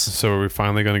Hites. So are we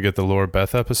finally going to get the Laura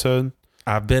Beth episode?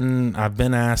 I've been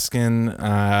asking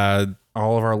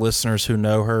all of our listeners who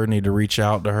know her need to reach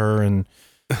out to her and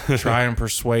try and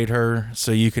persuade her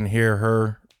so you can hear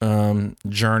her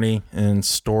journey and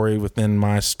story within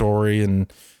my story,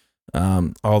 and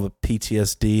all the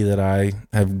PTSD that I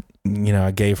have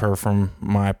I gave her from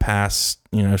my past,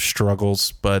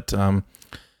 struggles, but I'm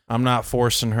not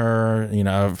forcing her.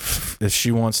 If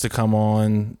she wants to come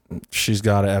on, she's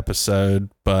got an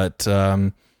episode. But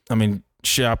I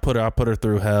put her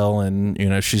through hell,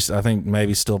 and she's, I think,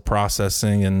 maybe still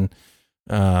processing,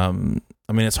 and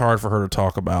it's hard for her to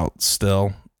talk about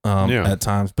still at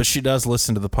times. But she does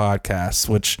listen to the podcast,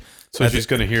 which she's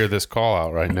going to hear this call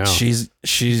out right now.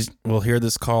 She's will hear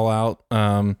this call out.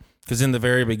 Because in the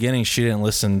very beginning, she didn't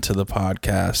listen to the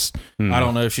podcast. I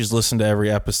don't know if she's listened to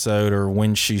every episode or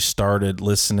when she started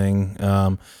listening.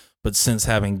 But since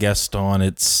having guests on,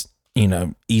 it's,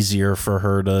 easier for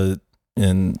her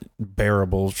and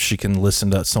bearable. She can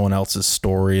listen to someone else's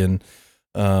story, and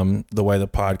the way the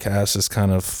podcast is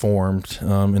kind of formed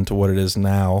into what it is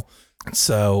now.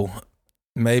 So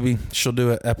maybe she'll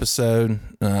do an episode.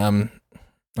 I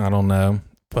don't know,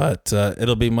 but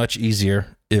it'll be much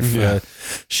easier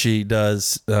if she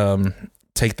does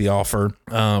take the offer.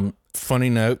 Funny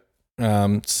note,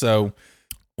 so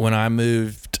when I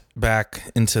moved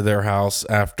back into their house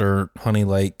after Honey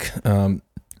Lake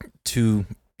 2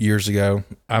 years ago,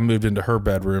 I moved into her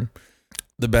bedroom,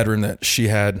 the bedroom that she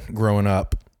had growing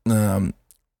up.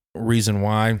 Reason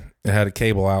why, it had a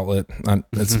cable outlet.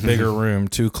 It's a bigger room,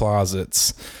 2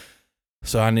 closets.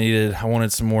 So I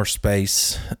wanted some more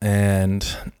space, and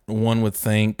one would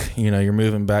think,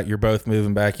 you're both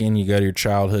moving back in, you go to your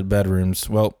childhood bedrooms.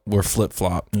 Well, we're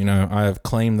flip-flop. I have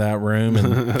claimed that room,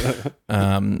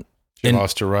 and she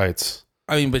lost her rights.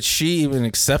 But she even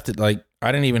accepted, like,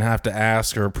 I didn't even have to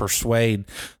ask or persuade.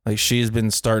 Like, she's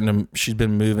been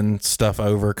moving stuff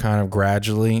over kind of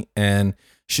gradually, and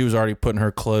she was already putting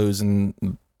her clothes in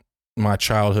my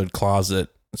childhood closet.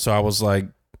 So I was like,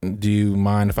 do you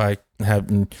mind if I have?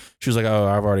 She was like, oh,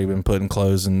 I've already been putting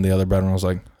clothes in the other bedroom. I was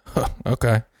like, huh,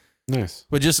 okay. Nice.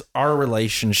 But just our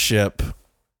relationship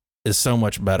is so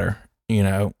much better,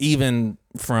 even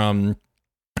from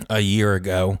a year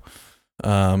ago.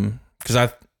 Because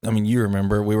you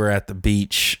remember we were at the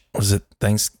beach. Was it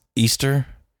Easter?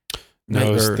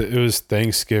 No, it was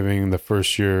Thanksgiving the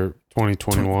first year,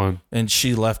 2021. And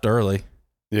she left early.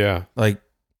 Yeah. Like,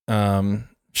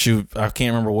 I can't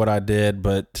remember what I did,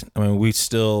 but we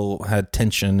still had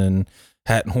tension and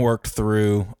hadn't worked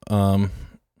through,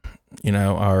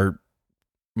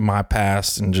 my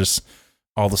past and just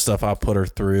all the stuff I put her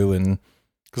through. And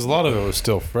because a lot of it was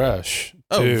still fresh.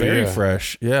 Too, very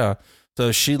fresh. Yeah.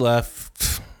 So she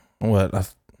left, a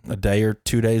day or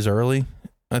 2 days early,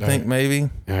 I think maybe.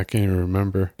 Yeah, I can't even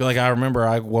remember. Like, I remember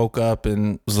I woke up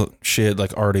and she had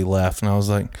like already left, and I was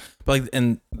like,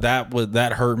 and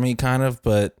that hurt me kind of,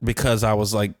 but because I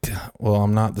was like, well,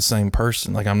 I'm not the same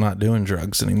person. Like, I'm not doing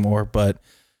drugs anymore, but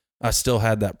I still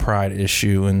had that pride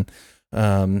issue. And,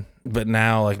 but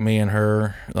now, like, me and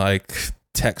her, like,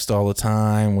 text all the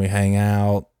time. We hang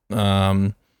out.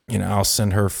 I'll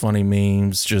send her funny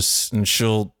memes and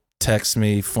she'll text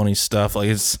me funny stuff. Like,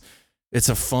 it's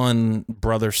a fun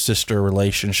brother-sister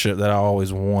relationship that I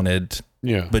always wanted,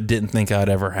 but didn't think I'd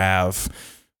ever have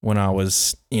when I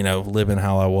was, living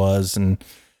how I was. And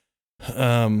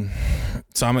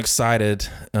so I'm excited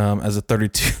as a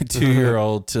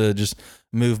 32-year-old to just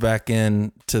move back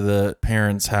in to the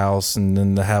parents' house and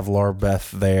then to have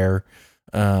Larbeth there.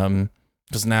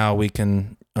 Because now we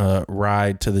can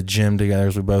ride to the gym together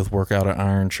as we both work out at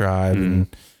Iron Tribe and,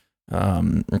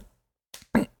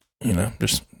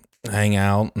 just hang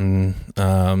out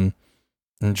and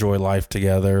enjoy life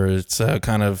together. It's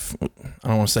kind of, I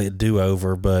don't want to say a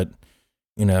do-over, but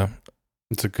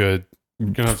it's it's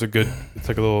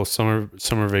like a little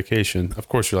summer vacation. Of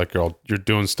course, you're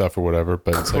doing stuff or whatever,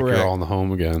 but it's like you're all in the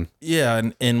home again. Yeah,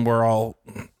 and we're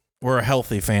a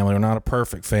healthy family. We're not a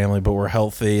perfect family, but we're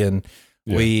healthy, and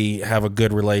we have a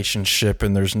good relationship,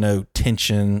 and there's no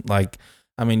tension. Like,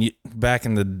 back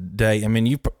in the day,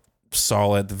 you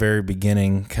saw at the very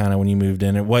beginning, kind of when you moved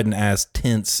in, it wasn't as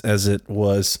tense as it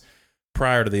was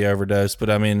prior to the overdose, but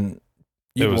you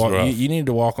needed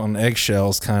to walk on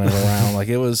eggshells kind of around. Like,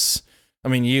 it was,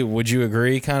 would you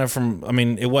agree kind of from,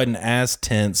 it wasn't as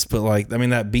tense, but like,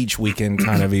 that beach weekend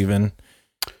kind of even.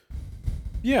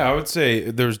 Yeah, I would say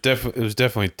it was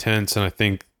definitely tense. And I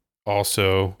think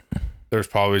also there's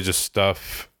probably just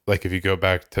stuff, like if you go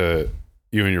back to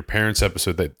you and your parents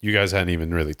episode that you guys hadn't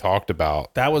even really talked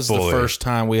about. That was fully. The first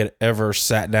time we had ever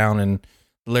sat down and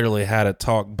literally had a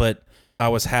talk, but I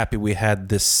was happy we had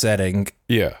this setting.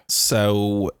 Yeah.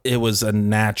 So it was a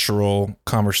natural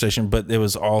conversation, but it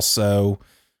was also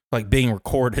like being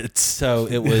recorded. So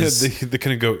it was it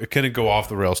couldn't go off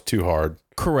the rails too hard.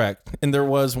 Correct. And there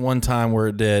was one time where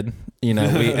it did, we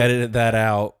edited that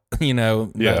out.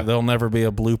 there'll never be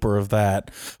a blooper of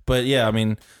that. But yeah, I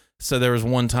mean, so there was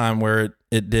one time where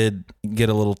it did get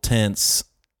a little tense,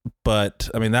 but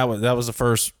I mean, that was the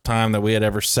first time that we had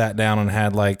ever sat down and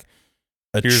had like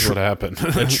here's what happened.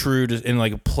 and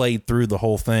like played through the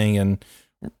whole thing and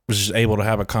was just able to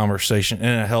have a conversation,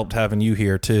 and it helped having you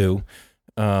here too.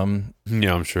 Yeah,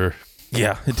 I'm sure.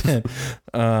 Yeah, it did.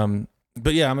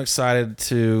 But yeah, I'm excited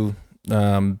to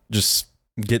just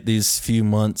get these few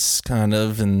months kind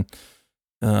of, and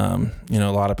a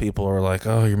lot of people are like,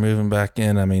 oh, you're moving back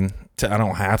in. I mean, I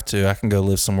don't have to. I can go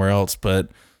live somewhere else, but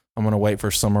I'm going to wait for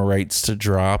summer rates to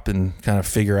drop and kind of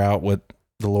figure out what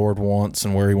the Lord wants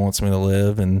and where he wants me to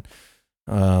live. And,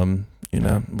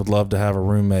 would love to have a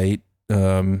roommate.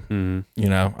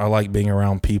 I like being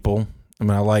around people. I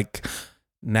mean,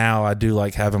 I do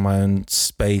like having my own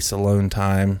space, alone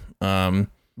time.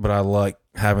 But I like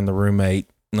having the roommate,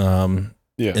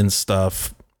 and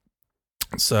stuff.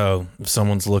 So if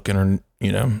someone's looking or,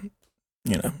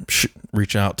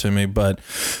 reach out to me. But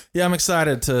yeah, I'm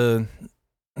excited to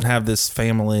have this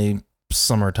family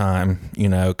summertime,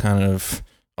 kind of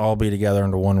all be together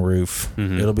under one roof.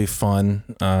 Mm-hmm. It'll be fun.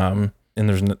 And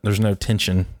there's no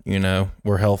tension,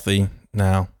 we're healthy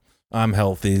now. I'm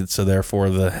healthy. So therefore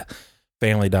the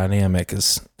family dynamic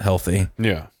is healthy.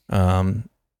 Yeah.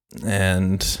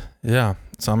 And yeah,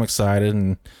 so I'm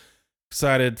excited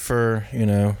for,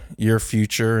 your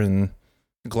future, and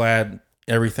glad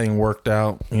everything worked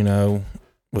out,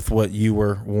 with what you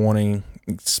were wanting,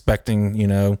 expecting,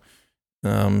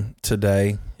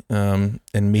 today, in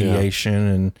mediation,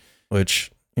 and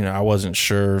which, I wasn't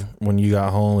sure when you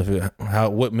got home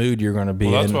what mood you're going to be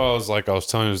in. Well, that's what I was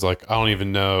telling you, I don't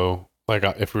even know,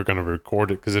 if we're going to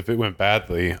record it, because if it went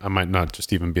badly, I might not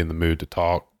just even be in the mood to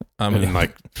talk. I mean,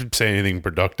 say anything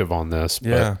productive on this.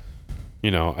 Yeah.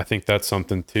 But, I think that's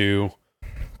something too,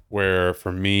 where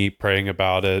for me, praying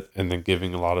about it and then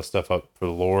giving a lot of stuff up for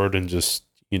the Lord and just,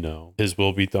 his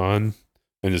will be done,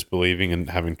 and just believing and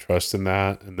having trust in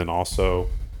that. And then also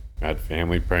I had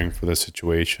family praying for the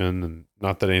situation, and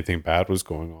not that anything bad was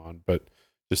going on, but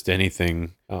just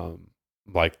anything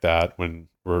like that when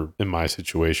we're in my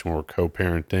situation where we're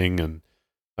co-parenting and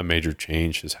a major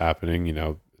change is happening,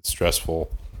 it's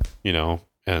stressful,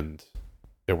 and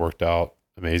it worked out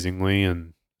amazingly,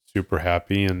 and super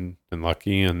happy and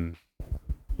lucky. And,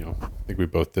 I think we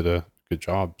both did a good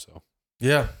job. So,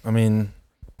 yeah, I mean,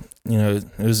 it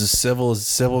was as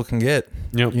civil can get,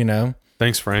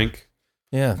 Thanks, Frank.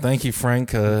 Yeah. Thank you,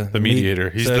 Frank. The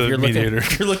mediator. He's the mediator.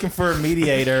 You're looking for a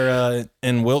mediator,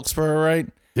 in Wilkesboro, right?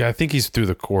 Yeah, I think he's through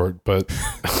the court, but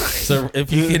so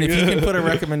if you can put a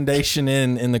recommendation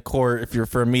in the court, if you're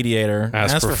for a mediator,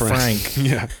 ask for Frank.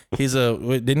 Yeah,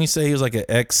 didn't you say he was like an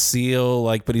ex-SEAL,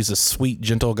 but he's a sweet,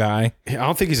 gentle guy? I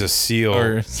don't think he's a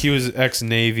SEAL. He was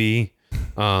ex-Navy,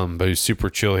 but he's super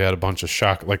chill. He had a bunch of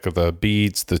the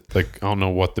beads, I don't know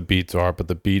what the beads are, but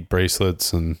the bead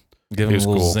bracelets, and give him a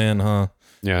little zen, huh?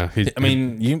 Yeah,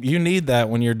 you need that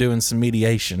when you're doing some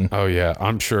mediation. Oh yeah,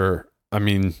 I'm sure. I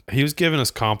mean, he was giving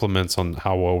us compliments on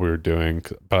how well we were doing,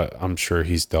 but I'm sure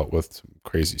he's dealt with some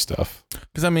crazy stuff.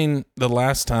 Because, the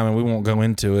last time, and we won't go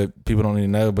into it, people don't need to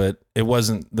know, but it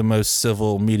wasn't the most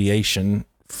civil mediation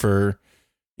for,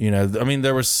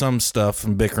 there was some stuff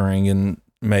and bickering and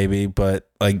maybe,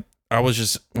 but I was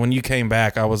just, when you came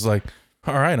back, I was like,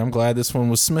 all right, I'm glad this one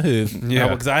was smooth. Yeah.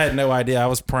 Because I had no idea. I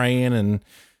was praying, and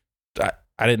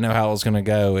I didn't know how it was going to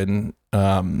go, and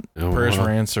prayers were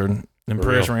answered. And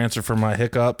prayers were answered for my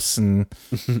hiccups, and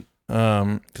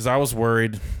because I was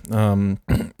worried. I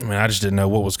just didn't know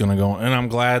what was going to go on, and I'm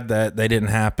glad that they didn't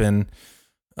happen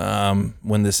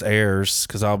when this airs,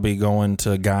 because I'll be going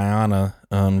to Guyana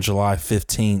July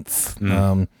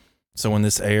 15th. So when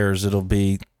this airs, it'll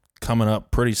be coming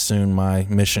up pretty soon, my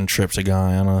mission trip to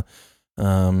Guyana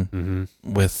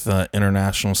with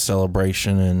international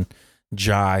celebration and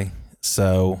Jai.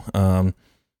 So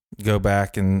go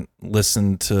back and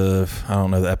listen to, I don't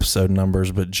know the episode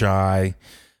numbers, but Jai,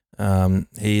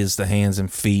 he is the hands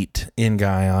and feet in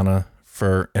Guyana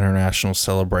for international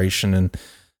celebration. And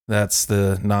that's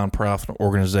the nonprofit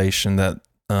organization that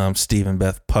Steve and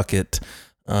Beth Puckett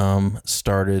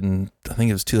started in, I think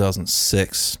it was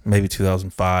 2006, maybe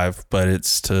 2005, but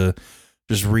it's to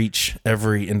just reach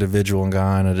every individual in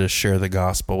Guyana to share the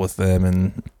gospel with them.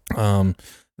 And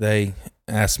they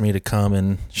asked me to come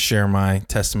and share my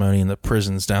testimony in the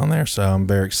prisons down there. So I'm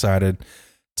very excited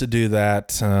to do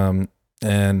that.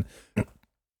 And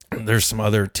there's some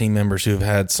other team members who have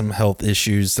had some health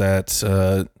issues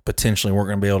that potentially weren't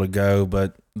going to be able to go,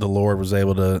 but the Lord was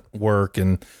able to work,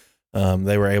 and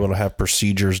they were able to have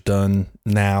procedures done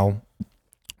now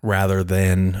rather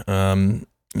than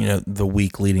the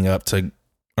week leading up to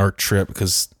our trip,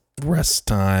 because rest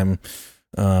time,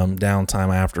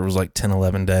 downtime after was like 10,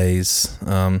 11 days.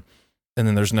 And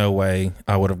then there's no way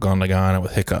I would have gone to Ghana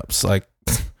with hiccups. Like,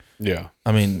 yeah,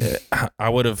 I mean, I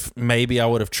would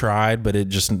have tried, but it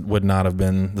just would not have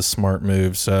been the smart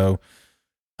move. So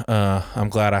I'm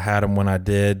glad I had them when I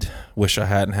did. Wish I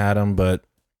hadn't had them, but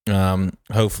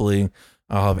hopefully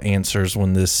I'll have answers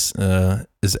when this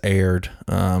is aired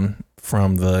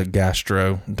from the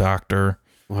gastro doctor.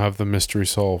 We'll have the mystery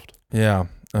solved. Yeah.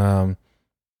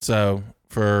 So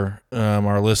for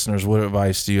our listeners, what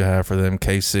advice do you have for them,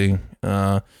 Casey?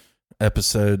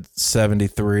 Episode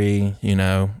 73,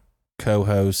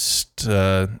 co-host,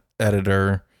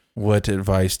 editor. What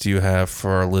advice do you have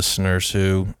for our listeners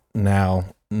who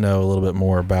now know a little bit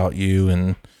more about you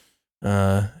and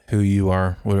who you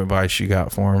are? What advice you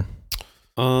got for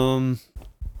them?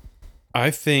 I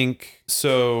think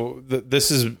so.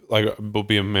 This is like will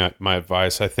be my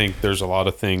advice. I think there's a lot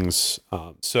of things.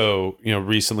 So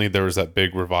recently there was that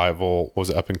big revival. Was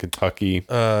it up in Kentucky?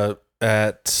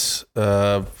 At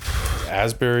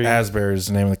Asbury. Asbury is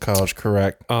the name of the college,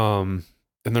 correct? And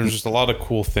there's just a lot of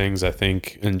cool things I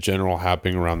think in general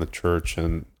happening around the church,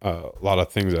 and a lot of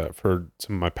things that I've heard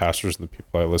some of my pastors and the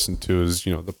people I listen to is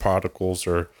the prodigals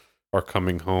are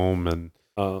coming home, and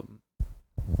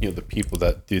the people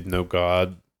that did know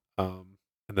God, and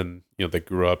then they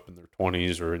grew up in their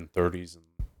 20s or in 30s and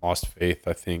lost faith.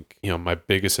 I think my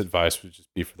biggest advice would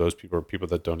just be for those people or people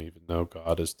that don't even know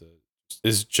God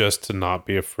is just to not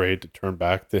be afraid to turn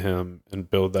back to Him and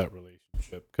build that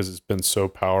relationship, because it's been so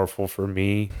powerful for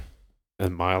me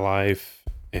in my life.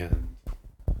 And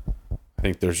I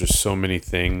think there's just so many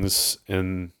things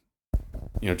in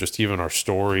just even our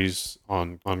stories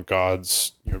on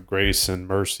God's grace and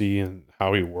mercy and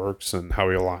how He works and how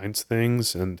He aligns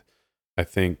things. And I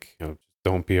think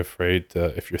don't be afraid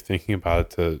to, if you're thinking about it,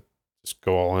 to just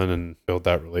go all in and build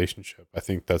that relationship. I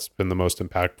think that's been the most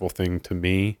impactful thing to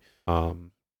me.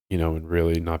 And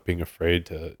really not being afraid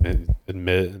to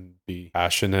admit and be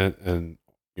passionate and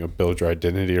build your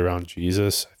identity around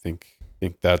Jesus. I think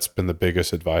that's been the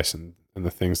biggest advice, and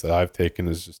the things that I've taken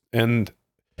is just, and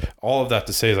all of that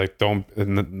to say, like,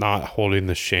 not holding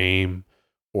the shame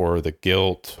or the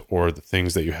guilt or the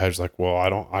things that you had. Like,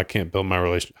 well, I can't build my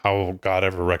relationship. How will God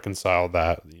ever reconcile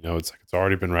that? It's like, it's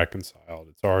already been reconciled.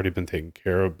 It's already been taken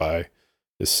care of by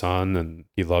His Son, and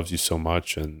He loves you so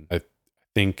much. And I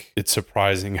think it's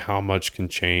surprising how much can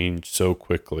change so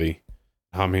quickly,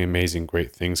 how many amazing,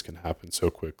 great things can happen so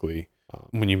quickly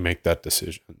when you make that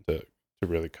decision to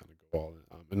really kind of go all in.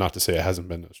 And not to say it hasn't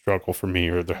been a struggle for me,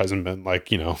 or there hasn't been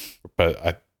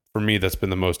but for me, that's been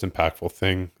the most impactful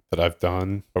thing that I've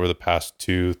done over the past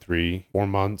 2, 3, 4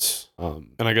 months.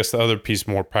 And I guess the other piece,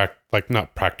 more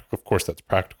not practical, of course that's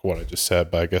practical what I just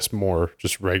said, but I guess more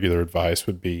just regular advice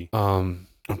would be, I'm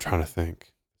trying to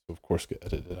think, of course get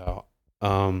edited out.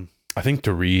 I think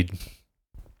to read,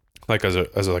 like as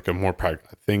a more practical,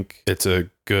 I think it's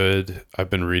I've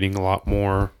been reading a lot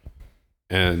more,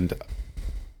 and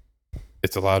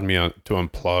it's allowed me to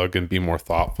unplug and be more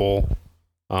thoughtful,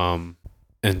 and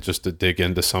just to dig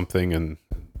into something. And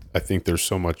I think there's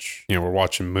so much, we're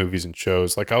watching movies and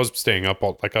shows. Like I was staying up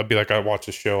I watched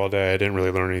a show all day. I didn't really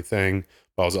learn anything,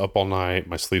 but I was up all night.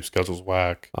 My sleep schedule's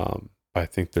whack. I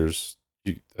think there's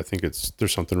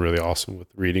something really awesome with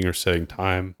reading or setting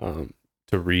time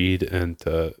to read and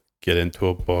to get into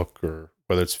a book, or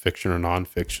whether it's fiction or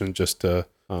nonfiction, just to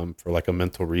for like a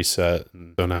mental reset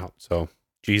and zone out. So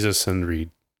Jesus and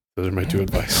read. Those are my two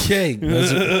advice. Yay.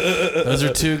 Those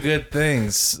are two good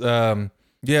things.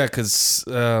 Because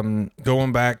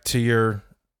going back to your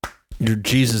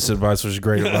Jesus advice, which is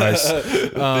great advice.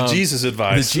 The Jesus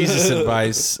advice. The Jesus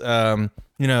advice.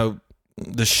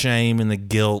 The shame and the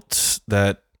guilt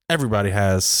that everybody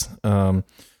has.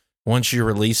 Once you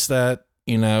release that,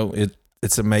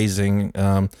 it's amazing.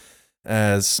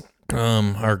 As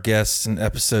our guest in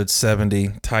episode 70,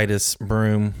 Titus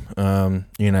Broom,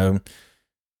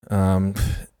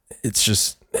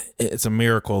 it's a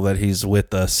miracle that he's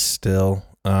with us still,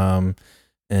 and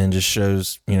just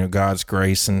shows, God's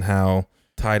grace, and how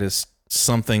Titus,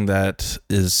 something that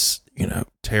is,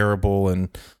 terrible, and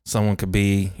someone could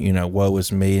be, woe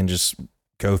is me, and just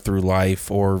go through life,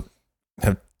 or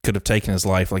could have taken his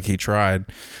life like he tried,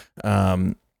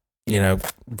 from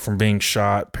being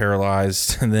shot,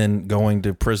 paralyzed, and then going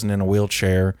to prison in a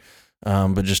wheelchair,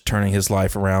 but just turning his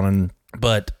life around.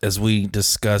 But as we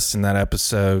discussed in that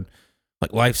episode,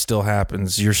 like, life still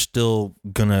happens. You're still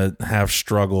gonna have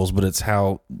struggles, but it's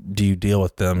how do you deal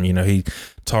with them? He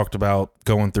talked about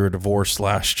going through a divorce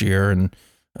last year, and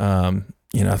I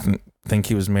think think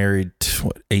he was married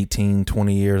 18,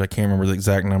 20 years. I can't remember the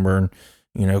exact number. And,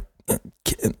 you know,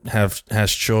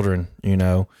 has children, you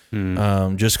know,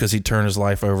 just because he turned his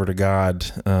life over to God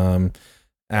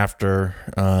after,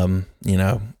 you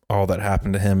know, all that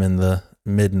happened to him in the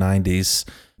mid 90s.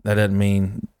 That doesn't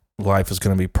mean life is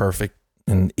going to be perfect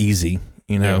and easy.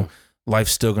 You know,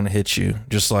 life's still going to hit you,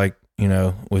 just like, you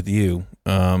know, with you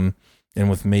and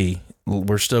with me.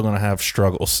 We're still going to have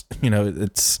struggles. You know,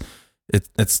 it's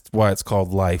why it's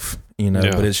called life, you know,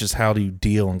 but it's just how do you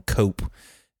deal and cope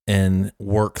and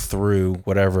work through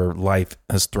whatever life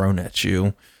has thrown at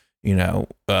you. You know,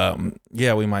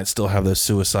 we might still have those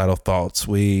suicidal thoughts.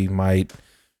 We might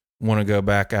want to go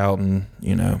back out and,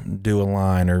 you know, do a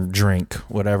line or drink,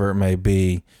 whatever it may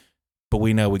be. But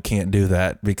we know we can't do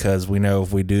that, because we know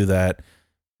if we do that,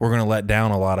 we're going to let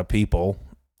down a lot of people,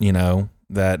 you know,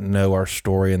 that know our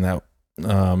story and that,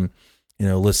 you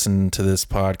know, listen to this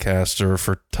podcast, or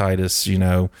for Titus, you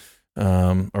know,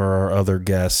 or our other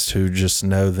guests who just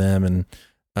know them. And,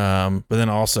 but then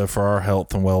also for our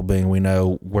health and well-being, we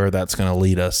know where that's going to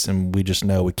lead us. And we just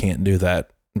know we can't do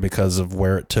that because of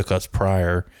where it took us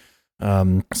prior.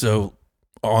 So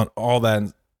on all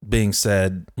that being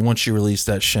said, once you release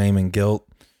that shame and guilt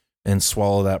and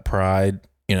swallow that pride,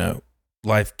 you know,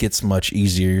 life gets much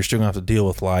easier. You're still gonna have to deal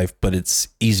with life, but it's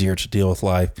easier to deal with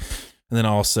life. And then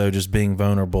also just being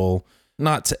vulnerable,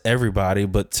 not to everybody,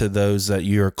 but to those that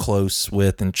you're close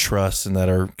with and trust, and that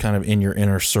are kind of in your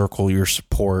inner circle, your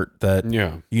support, that,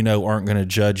 you know, aren't going to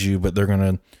judge you, but they're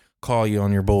going to call you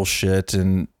on your bullshit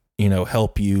and, you know,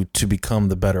 help you to become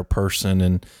the better person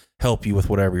and help you with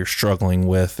whatever you're struggling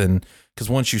with. And because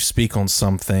once you speak on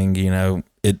something, you know,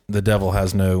 the devil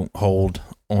has no hold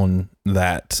on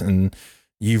that, and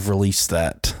you've released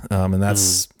that. And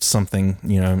that's something,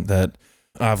 you know, that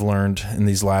I've learned in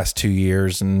these last 2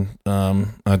 years. And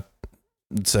I'd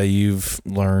say you've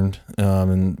learned,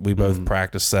 and we both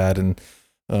practice that. And,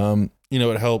 you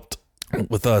know, it helped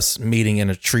with us meeting in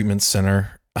a treatment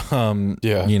center,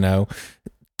 you know,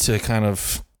 to kind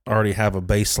of already have a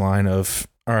baseline of,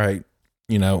 all right,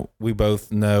 you know, we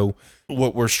both know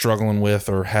what we're struggling with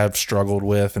or have struggled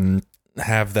with, and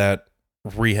have that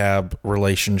rehab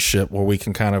relationship where we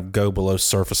can kind of go below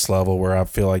surface level, where I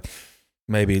feel like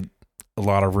maybe a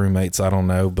lot of roommates, I don't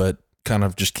know, but kind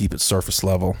of just keep it surface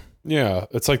level. Yeah.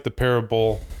 It's like the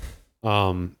parable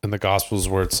in the Gospels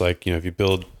where it's like, you know, if you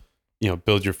build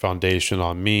your foundation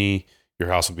on me, your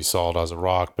house will be solid as a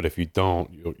rock. But if you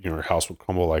don't, your house will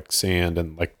crumble like sand.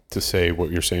 And like to say what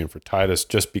you're saying for Titus,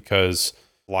 just because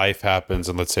life happens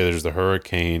and let's say there's the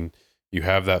hurricane, you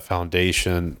have that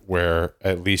foundation where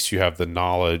at least you have the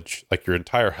knowledge, like your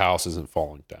entire house isn't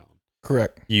falling down.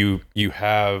 Correct. You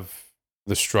have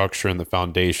the structure and the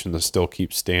foundation that still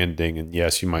keeps standing. And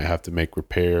yes, you might have to make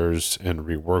repairs and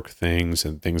rework things,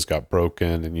 and things got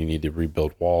broken and you need to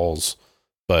rebuild walls,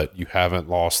 but you haven't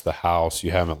lost the house.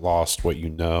 You haven't lost what you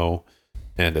know,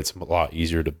 and it's a lot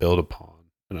easier to build upon.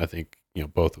 And I think, you know,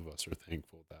 both of us are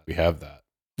thankful that we have that.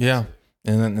 Yeah.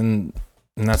 And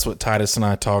that's what Titus and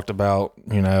I talked about,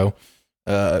 you know,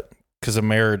 because a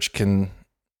marriage can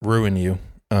ruin you,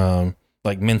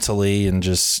 like mentally, and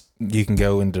just, you can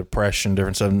go into depression,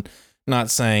 different stuff. Not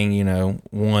saying, you know,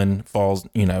 one falls,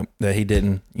 you know, that he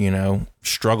didn't, you know,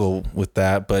 struggle with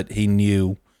that, but he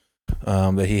knew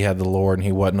that he had the Lord and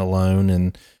he wasn't alone,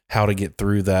 and how to get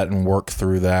through that and work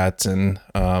through that. And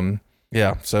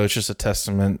so it's just a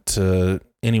testament to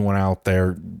anyone out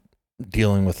there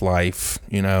dealing with life.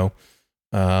 You know,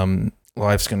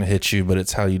 life's going to hit you, but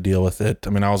it's how you deal with it. I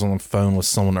mean, I was on the phone with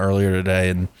someone earlier today,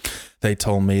 and they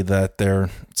told me that their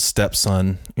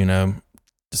stepson, you know,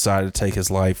 decided to take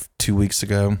his life 2 weeks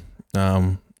ago,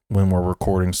 when we're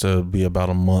recording. So it'll be about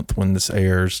a month when this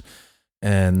airs.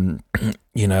 And,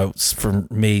 you know, for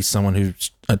me, someone who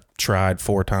tried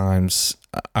 4 times,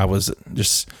 I was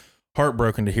just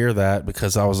heartbroken to hear that,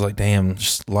 because I was like, damn,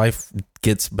 just life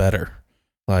gets better.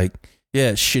 Like, yeah,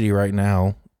 it's shitty right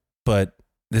now, but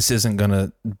this isn't going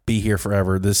to be here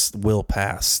forever. This will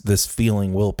pass. This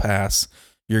feeling will pass.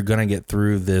 You're going to get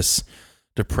through this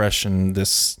depression,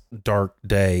 this dark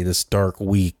day, this dark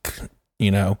week.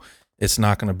 You know, it's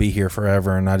not going to be here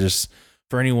forever. And I just,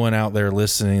 for anyone out there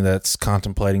listening that's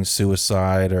contemplating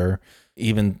suicide, or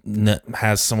even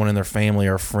has someone in their family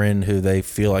or friend who they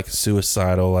feel like is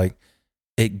suicidal, like,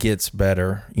 it gets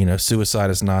better. You know, suicide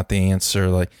is not the answer.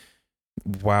 Like,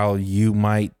 while you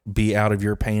might be out of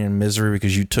your pain and misery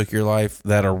because you took your life,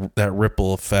 that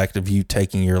ripple effect of you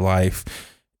taking your life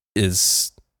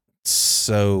is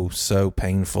so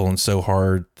painful and so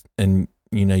hard. And,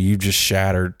 you know, you just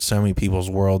shattered so many people's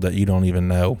world that you don't even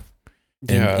know.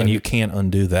 and you can't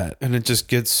undo that. And it just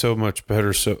gets so much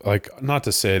better. So, like, not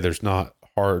to say there's not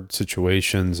hard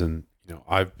situations, and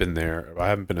I've been there. I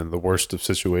haven't been in the worst of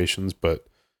situations, but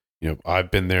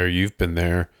I've been there. You've been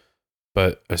there.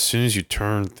 But as soon as you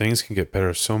turn, things can get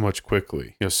better so much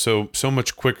quickly. So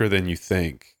much quicker than you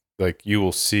think. Like, you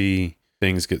will see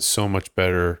things get so much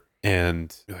better,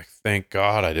 and you're like, thank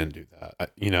God I didn't do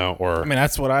that. Or I mean,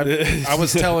 that's what I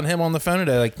was telling him on the phone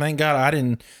today. Like, thank God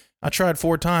I tried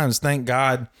 4 times. Thank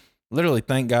God, literally,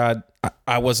 thank God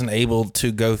I wasn't able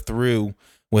to go through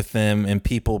with them, and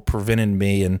people prevented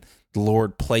me, and the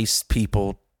Lord placed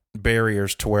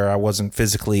barriers to where I wasn't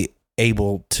physically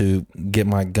able to get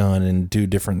my gun and do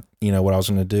different, what I was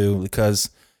going to do, because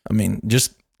I mean,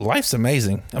 just life's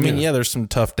amazing. I mean, there's some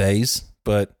tough days,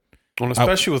 but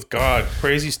especially with God,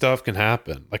 crazy stuff can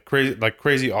happen, like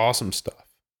crazy awesome stuff.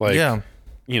 Like,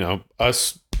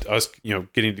 us,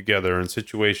 getting together in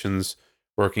situations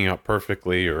working out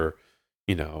perfectly, or,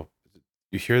 you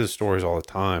hear the stories all the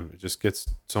time. It just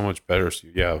gets so much better.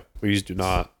 So please do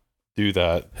not do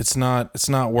that. It's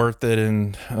not worth it.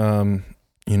 And,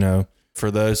 for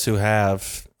those who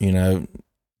have,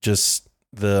 just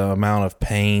the amount of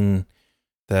pain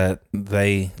that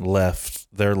they left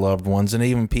their loved ones, and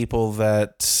even people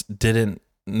that didn't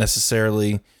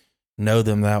necessarily know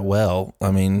them that well.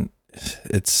 I mean,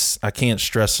 I can't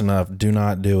stress enough, do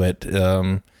not do it.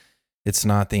 It's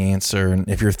not the answer. And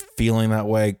if you're feeling that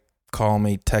way, call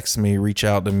me, text me, reach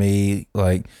out to me,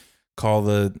 like call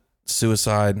the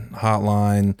suicide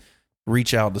hotline,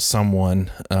 reach out to someone,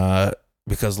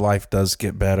 because life does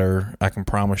get better. I can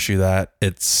promise you that.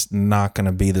 It's not going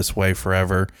to be this way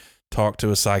forever. Talk to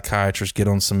a psychiatrist, get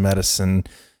on some medicine,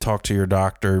 talk to your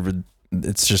doctor, but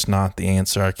it's just not the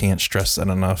answer. I can't stress that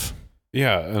enough.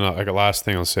 Yeah, and like a last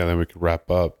thing I'll say, then we could wrap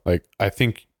up. Like, I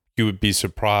think you would be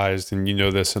surprised, and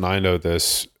this and I know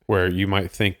this, where you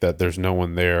might think that there's no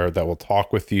one there that will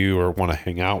talk with you or want to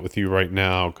hang out with you right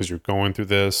now because you're going through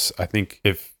this. I think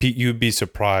you'd be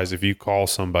surprised if you call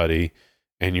somebody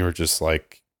and you're just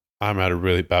like, I'm at a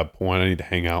really bad point, I need to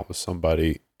hang out with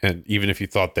somebody. And even if you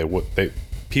thought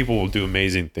people will do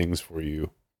amazing things for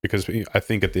you, because I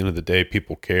think at the end of the day,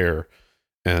 people care.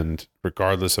 And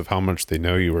regardless of how much they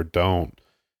know you or don't,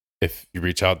 if you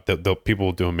reach out, people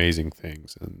will do amazing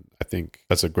things. And I think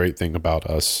that's a great thing about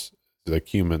us,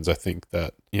 like humans. I think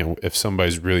that, if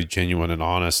somebody's really genuine and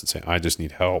honest and saying, I just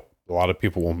need help, a lot of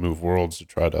people will move worlds to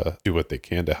try to do what they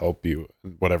can to help you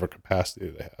in whatever capacity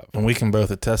they have. And we can both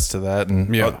attest to that. And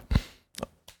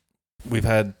we've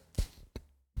had,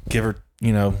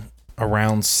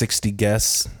 around 60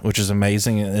 guests, which is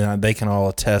amazing. And they can all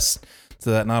attest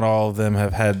to that. Not all of them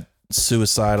have had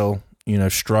suicidal,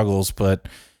 struggles, but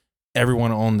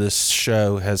everyone on this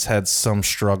show has had some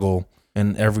struggle,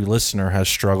 and every listener has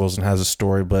struggles and has a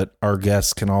story. But our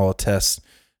guests can all attest,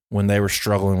 when they were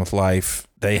struggling with life,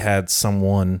 they had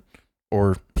someone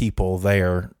or people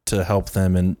there to help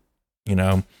them and,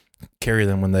 carry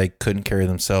them when they couldn't carry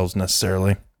themselves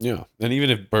necessarily. Yeah. And even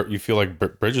if you feel like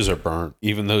bridges are burnt,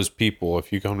 even those people,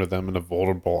 if you come to them in a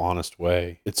vulnerable, honest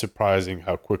way, it's surprising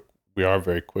how quick we are,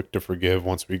 very quick to forgive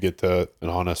once we get to an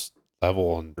honest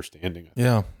level and understanding it.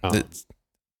 Yeah.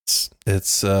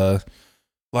 It's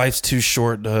life's too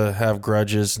short to have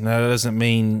grudges. Now, that doesn't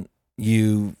mean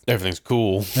everything's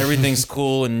cool. Everything's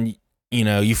cool, and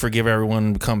you forgive everyone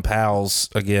and become pals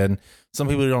again. Some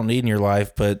people you don't need in your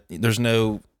life, but there's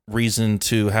no reason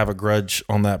to have a grudge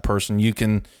on that person. You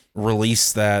can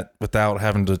release that without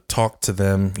having to talk to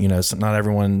them. So not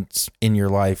everyone's in your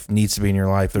life needs to be in your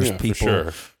life. There's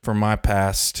people from my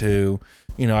past who,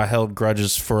 I held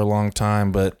grudges for a long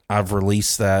time, but I've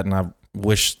released that, and I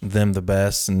wish them the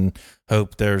best and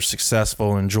hope they're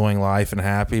successful, enjoying life and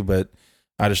happy, but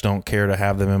I just don't care to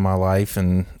have them in my life.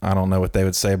 And I don't know what they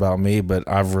would say about me, but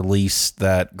I've released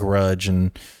that grudge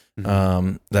and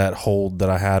that hold that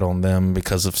I had on them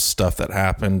because of stuff that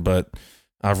happened. But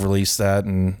I've released that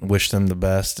and wish them the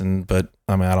best. But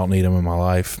I mean, I don't need them in my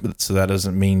life. So that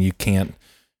doesn't mean you can't,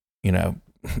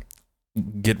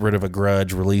 get rid of a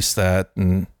grudge, release that,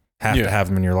 and have to have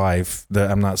them in your life.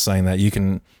 I'm not saying that you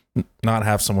can not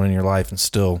have someone in your life and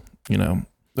still,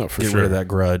 get rid of that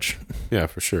grudge. Yeah,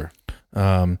 for sure.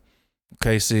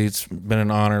 Casey, it's been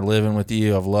an honor living with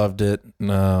you. I've loved it.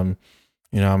 I'm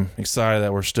excited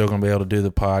that we're still going to be able to do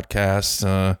the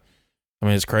podcast.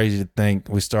 It's crazy to think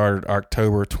we started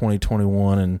October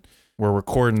 2021 and we're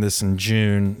recording this in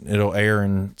June. It'll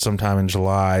air sometime in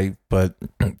July, but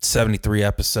 73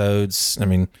 episodes.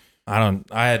 I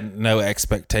had no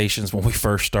expectations when we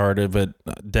first started, but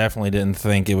definitely didn't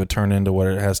think it would turn into what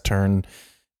it has turned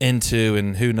into,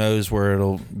 and who knows where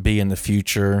it'll be in the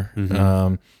future.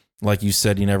 like you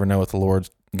said, you never know what the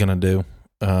Lord's gonna do.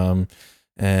 You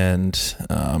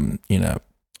know,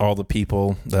 all the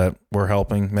people that we're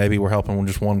helping, maybe we're helping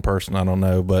just one person, I don't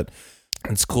know, but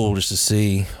it's cool just to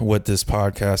see what this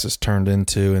podcast has turned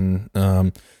into, and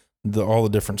all the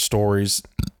different stories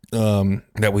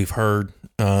that we've heard,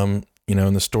 you know,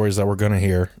 and the stories that we're going to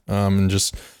hear, and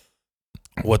just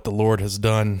what the Lord has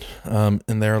done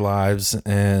in their lives,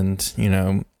 and, you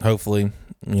know, hopefully,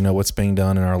 you know, what's being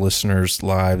done in our listeners'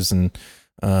 lives, and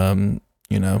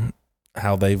you know,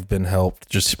 how they've been helped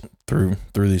just through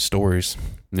these stories.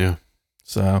 Yeah.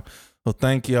 So, well,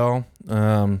 thank y'all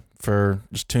for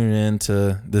just tuning in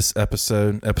to this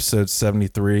episode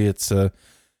 73. It's a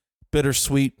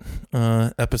bittersweet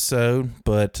episode,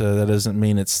 but that doesn't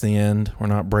mean it's the end. We're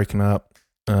not breaking up.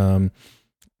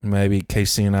 Maybe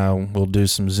Casey and I will do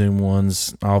some Zoom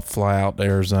ones. I'll fly out to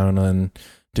Arizona and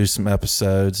do some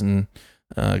episodes and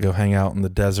go hang out in the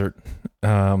desert.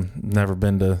 Never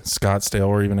been to Scottsdale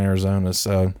or even Arizona,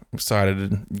 so I'm excited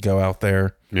to go out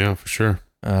there. Yeah, for sure.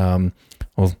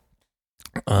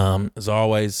 As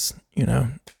always, you know,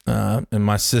 and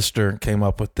my sister came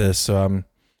up with this, so I'm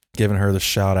giving her the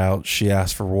shout out. She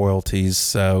asked for royalties,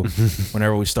 so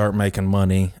whenever we start making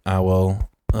money, I will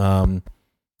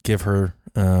give her,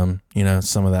 you know,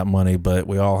 some of that money. But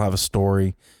we all have a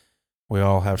story. We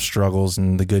all have struggles,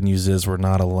 and the good news is we're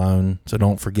not alone. So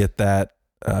don't forget that.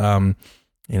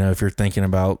 You know, if you're thinking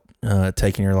about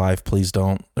taking your life, please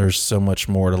don't. There's so much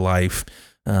more to life.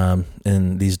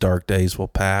 And these dark days will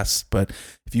pass. But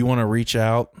if you want to reach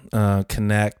out,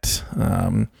 connect,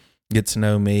 get to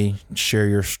know me, share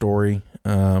your story,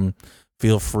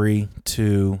 feel free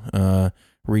to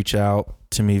reach out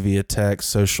to me via text,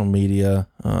 social media,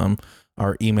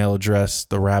 our email address,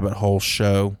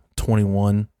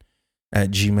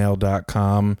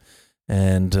 therabbithole21@gmail.com,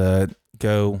 and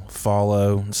go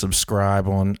follow and subscribe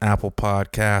on Apple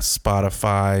Podcasts,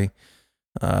 Spotify.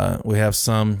 We have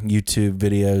some YouTube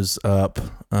videos up.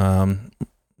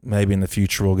 Maybe in the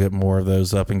future we'll get more of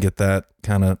those up and get that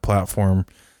kind of platform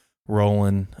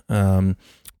rolling. Yeah,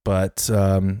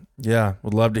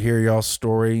 would love to hear y'all's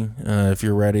story. If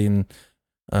you're ready and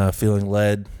feeling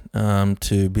led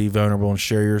to be vulnerable and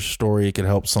share your story, it could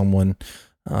help someone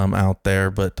out there.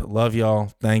 But love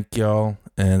y'all. Thank y'all.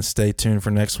 And stay tuned for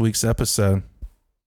next week's episode.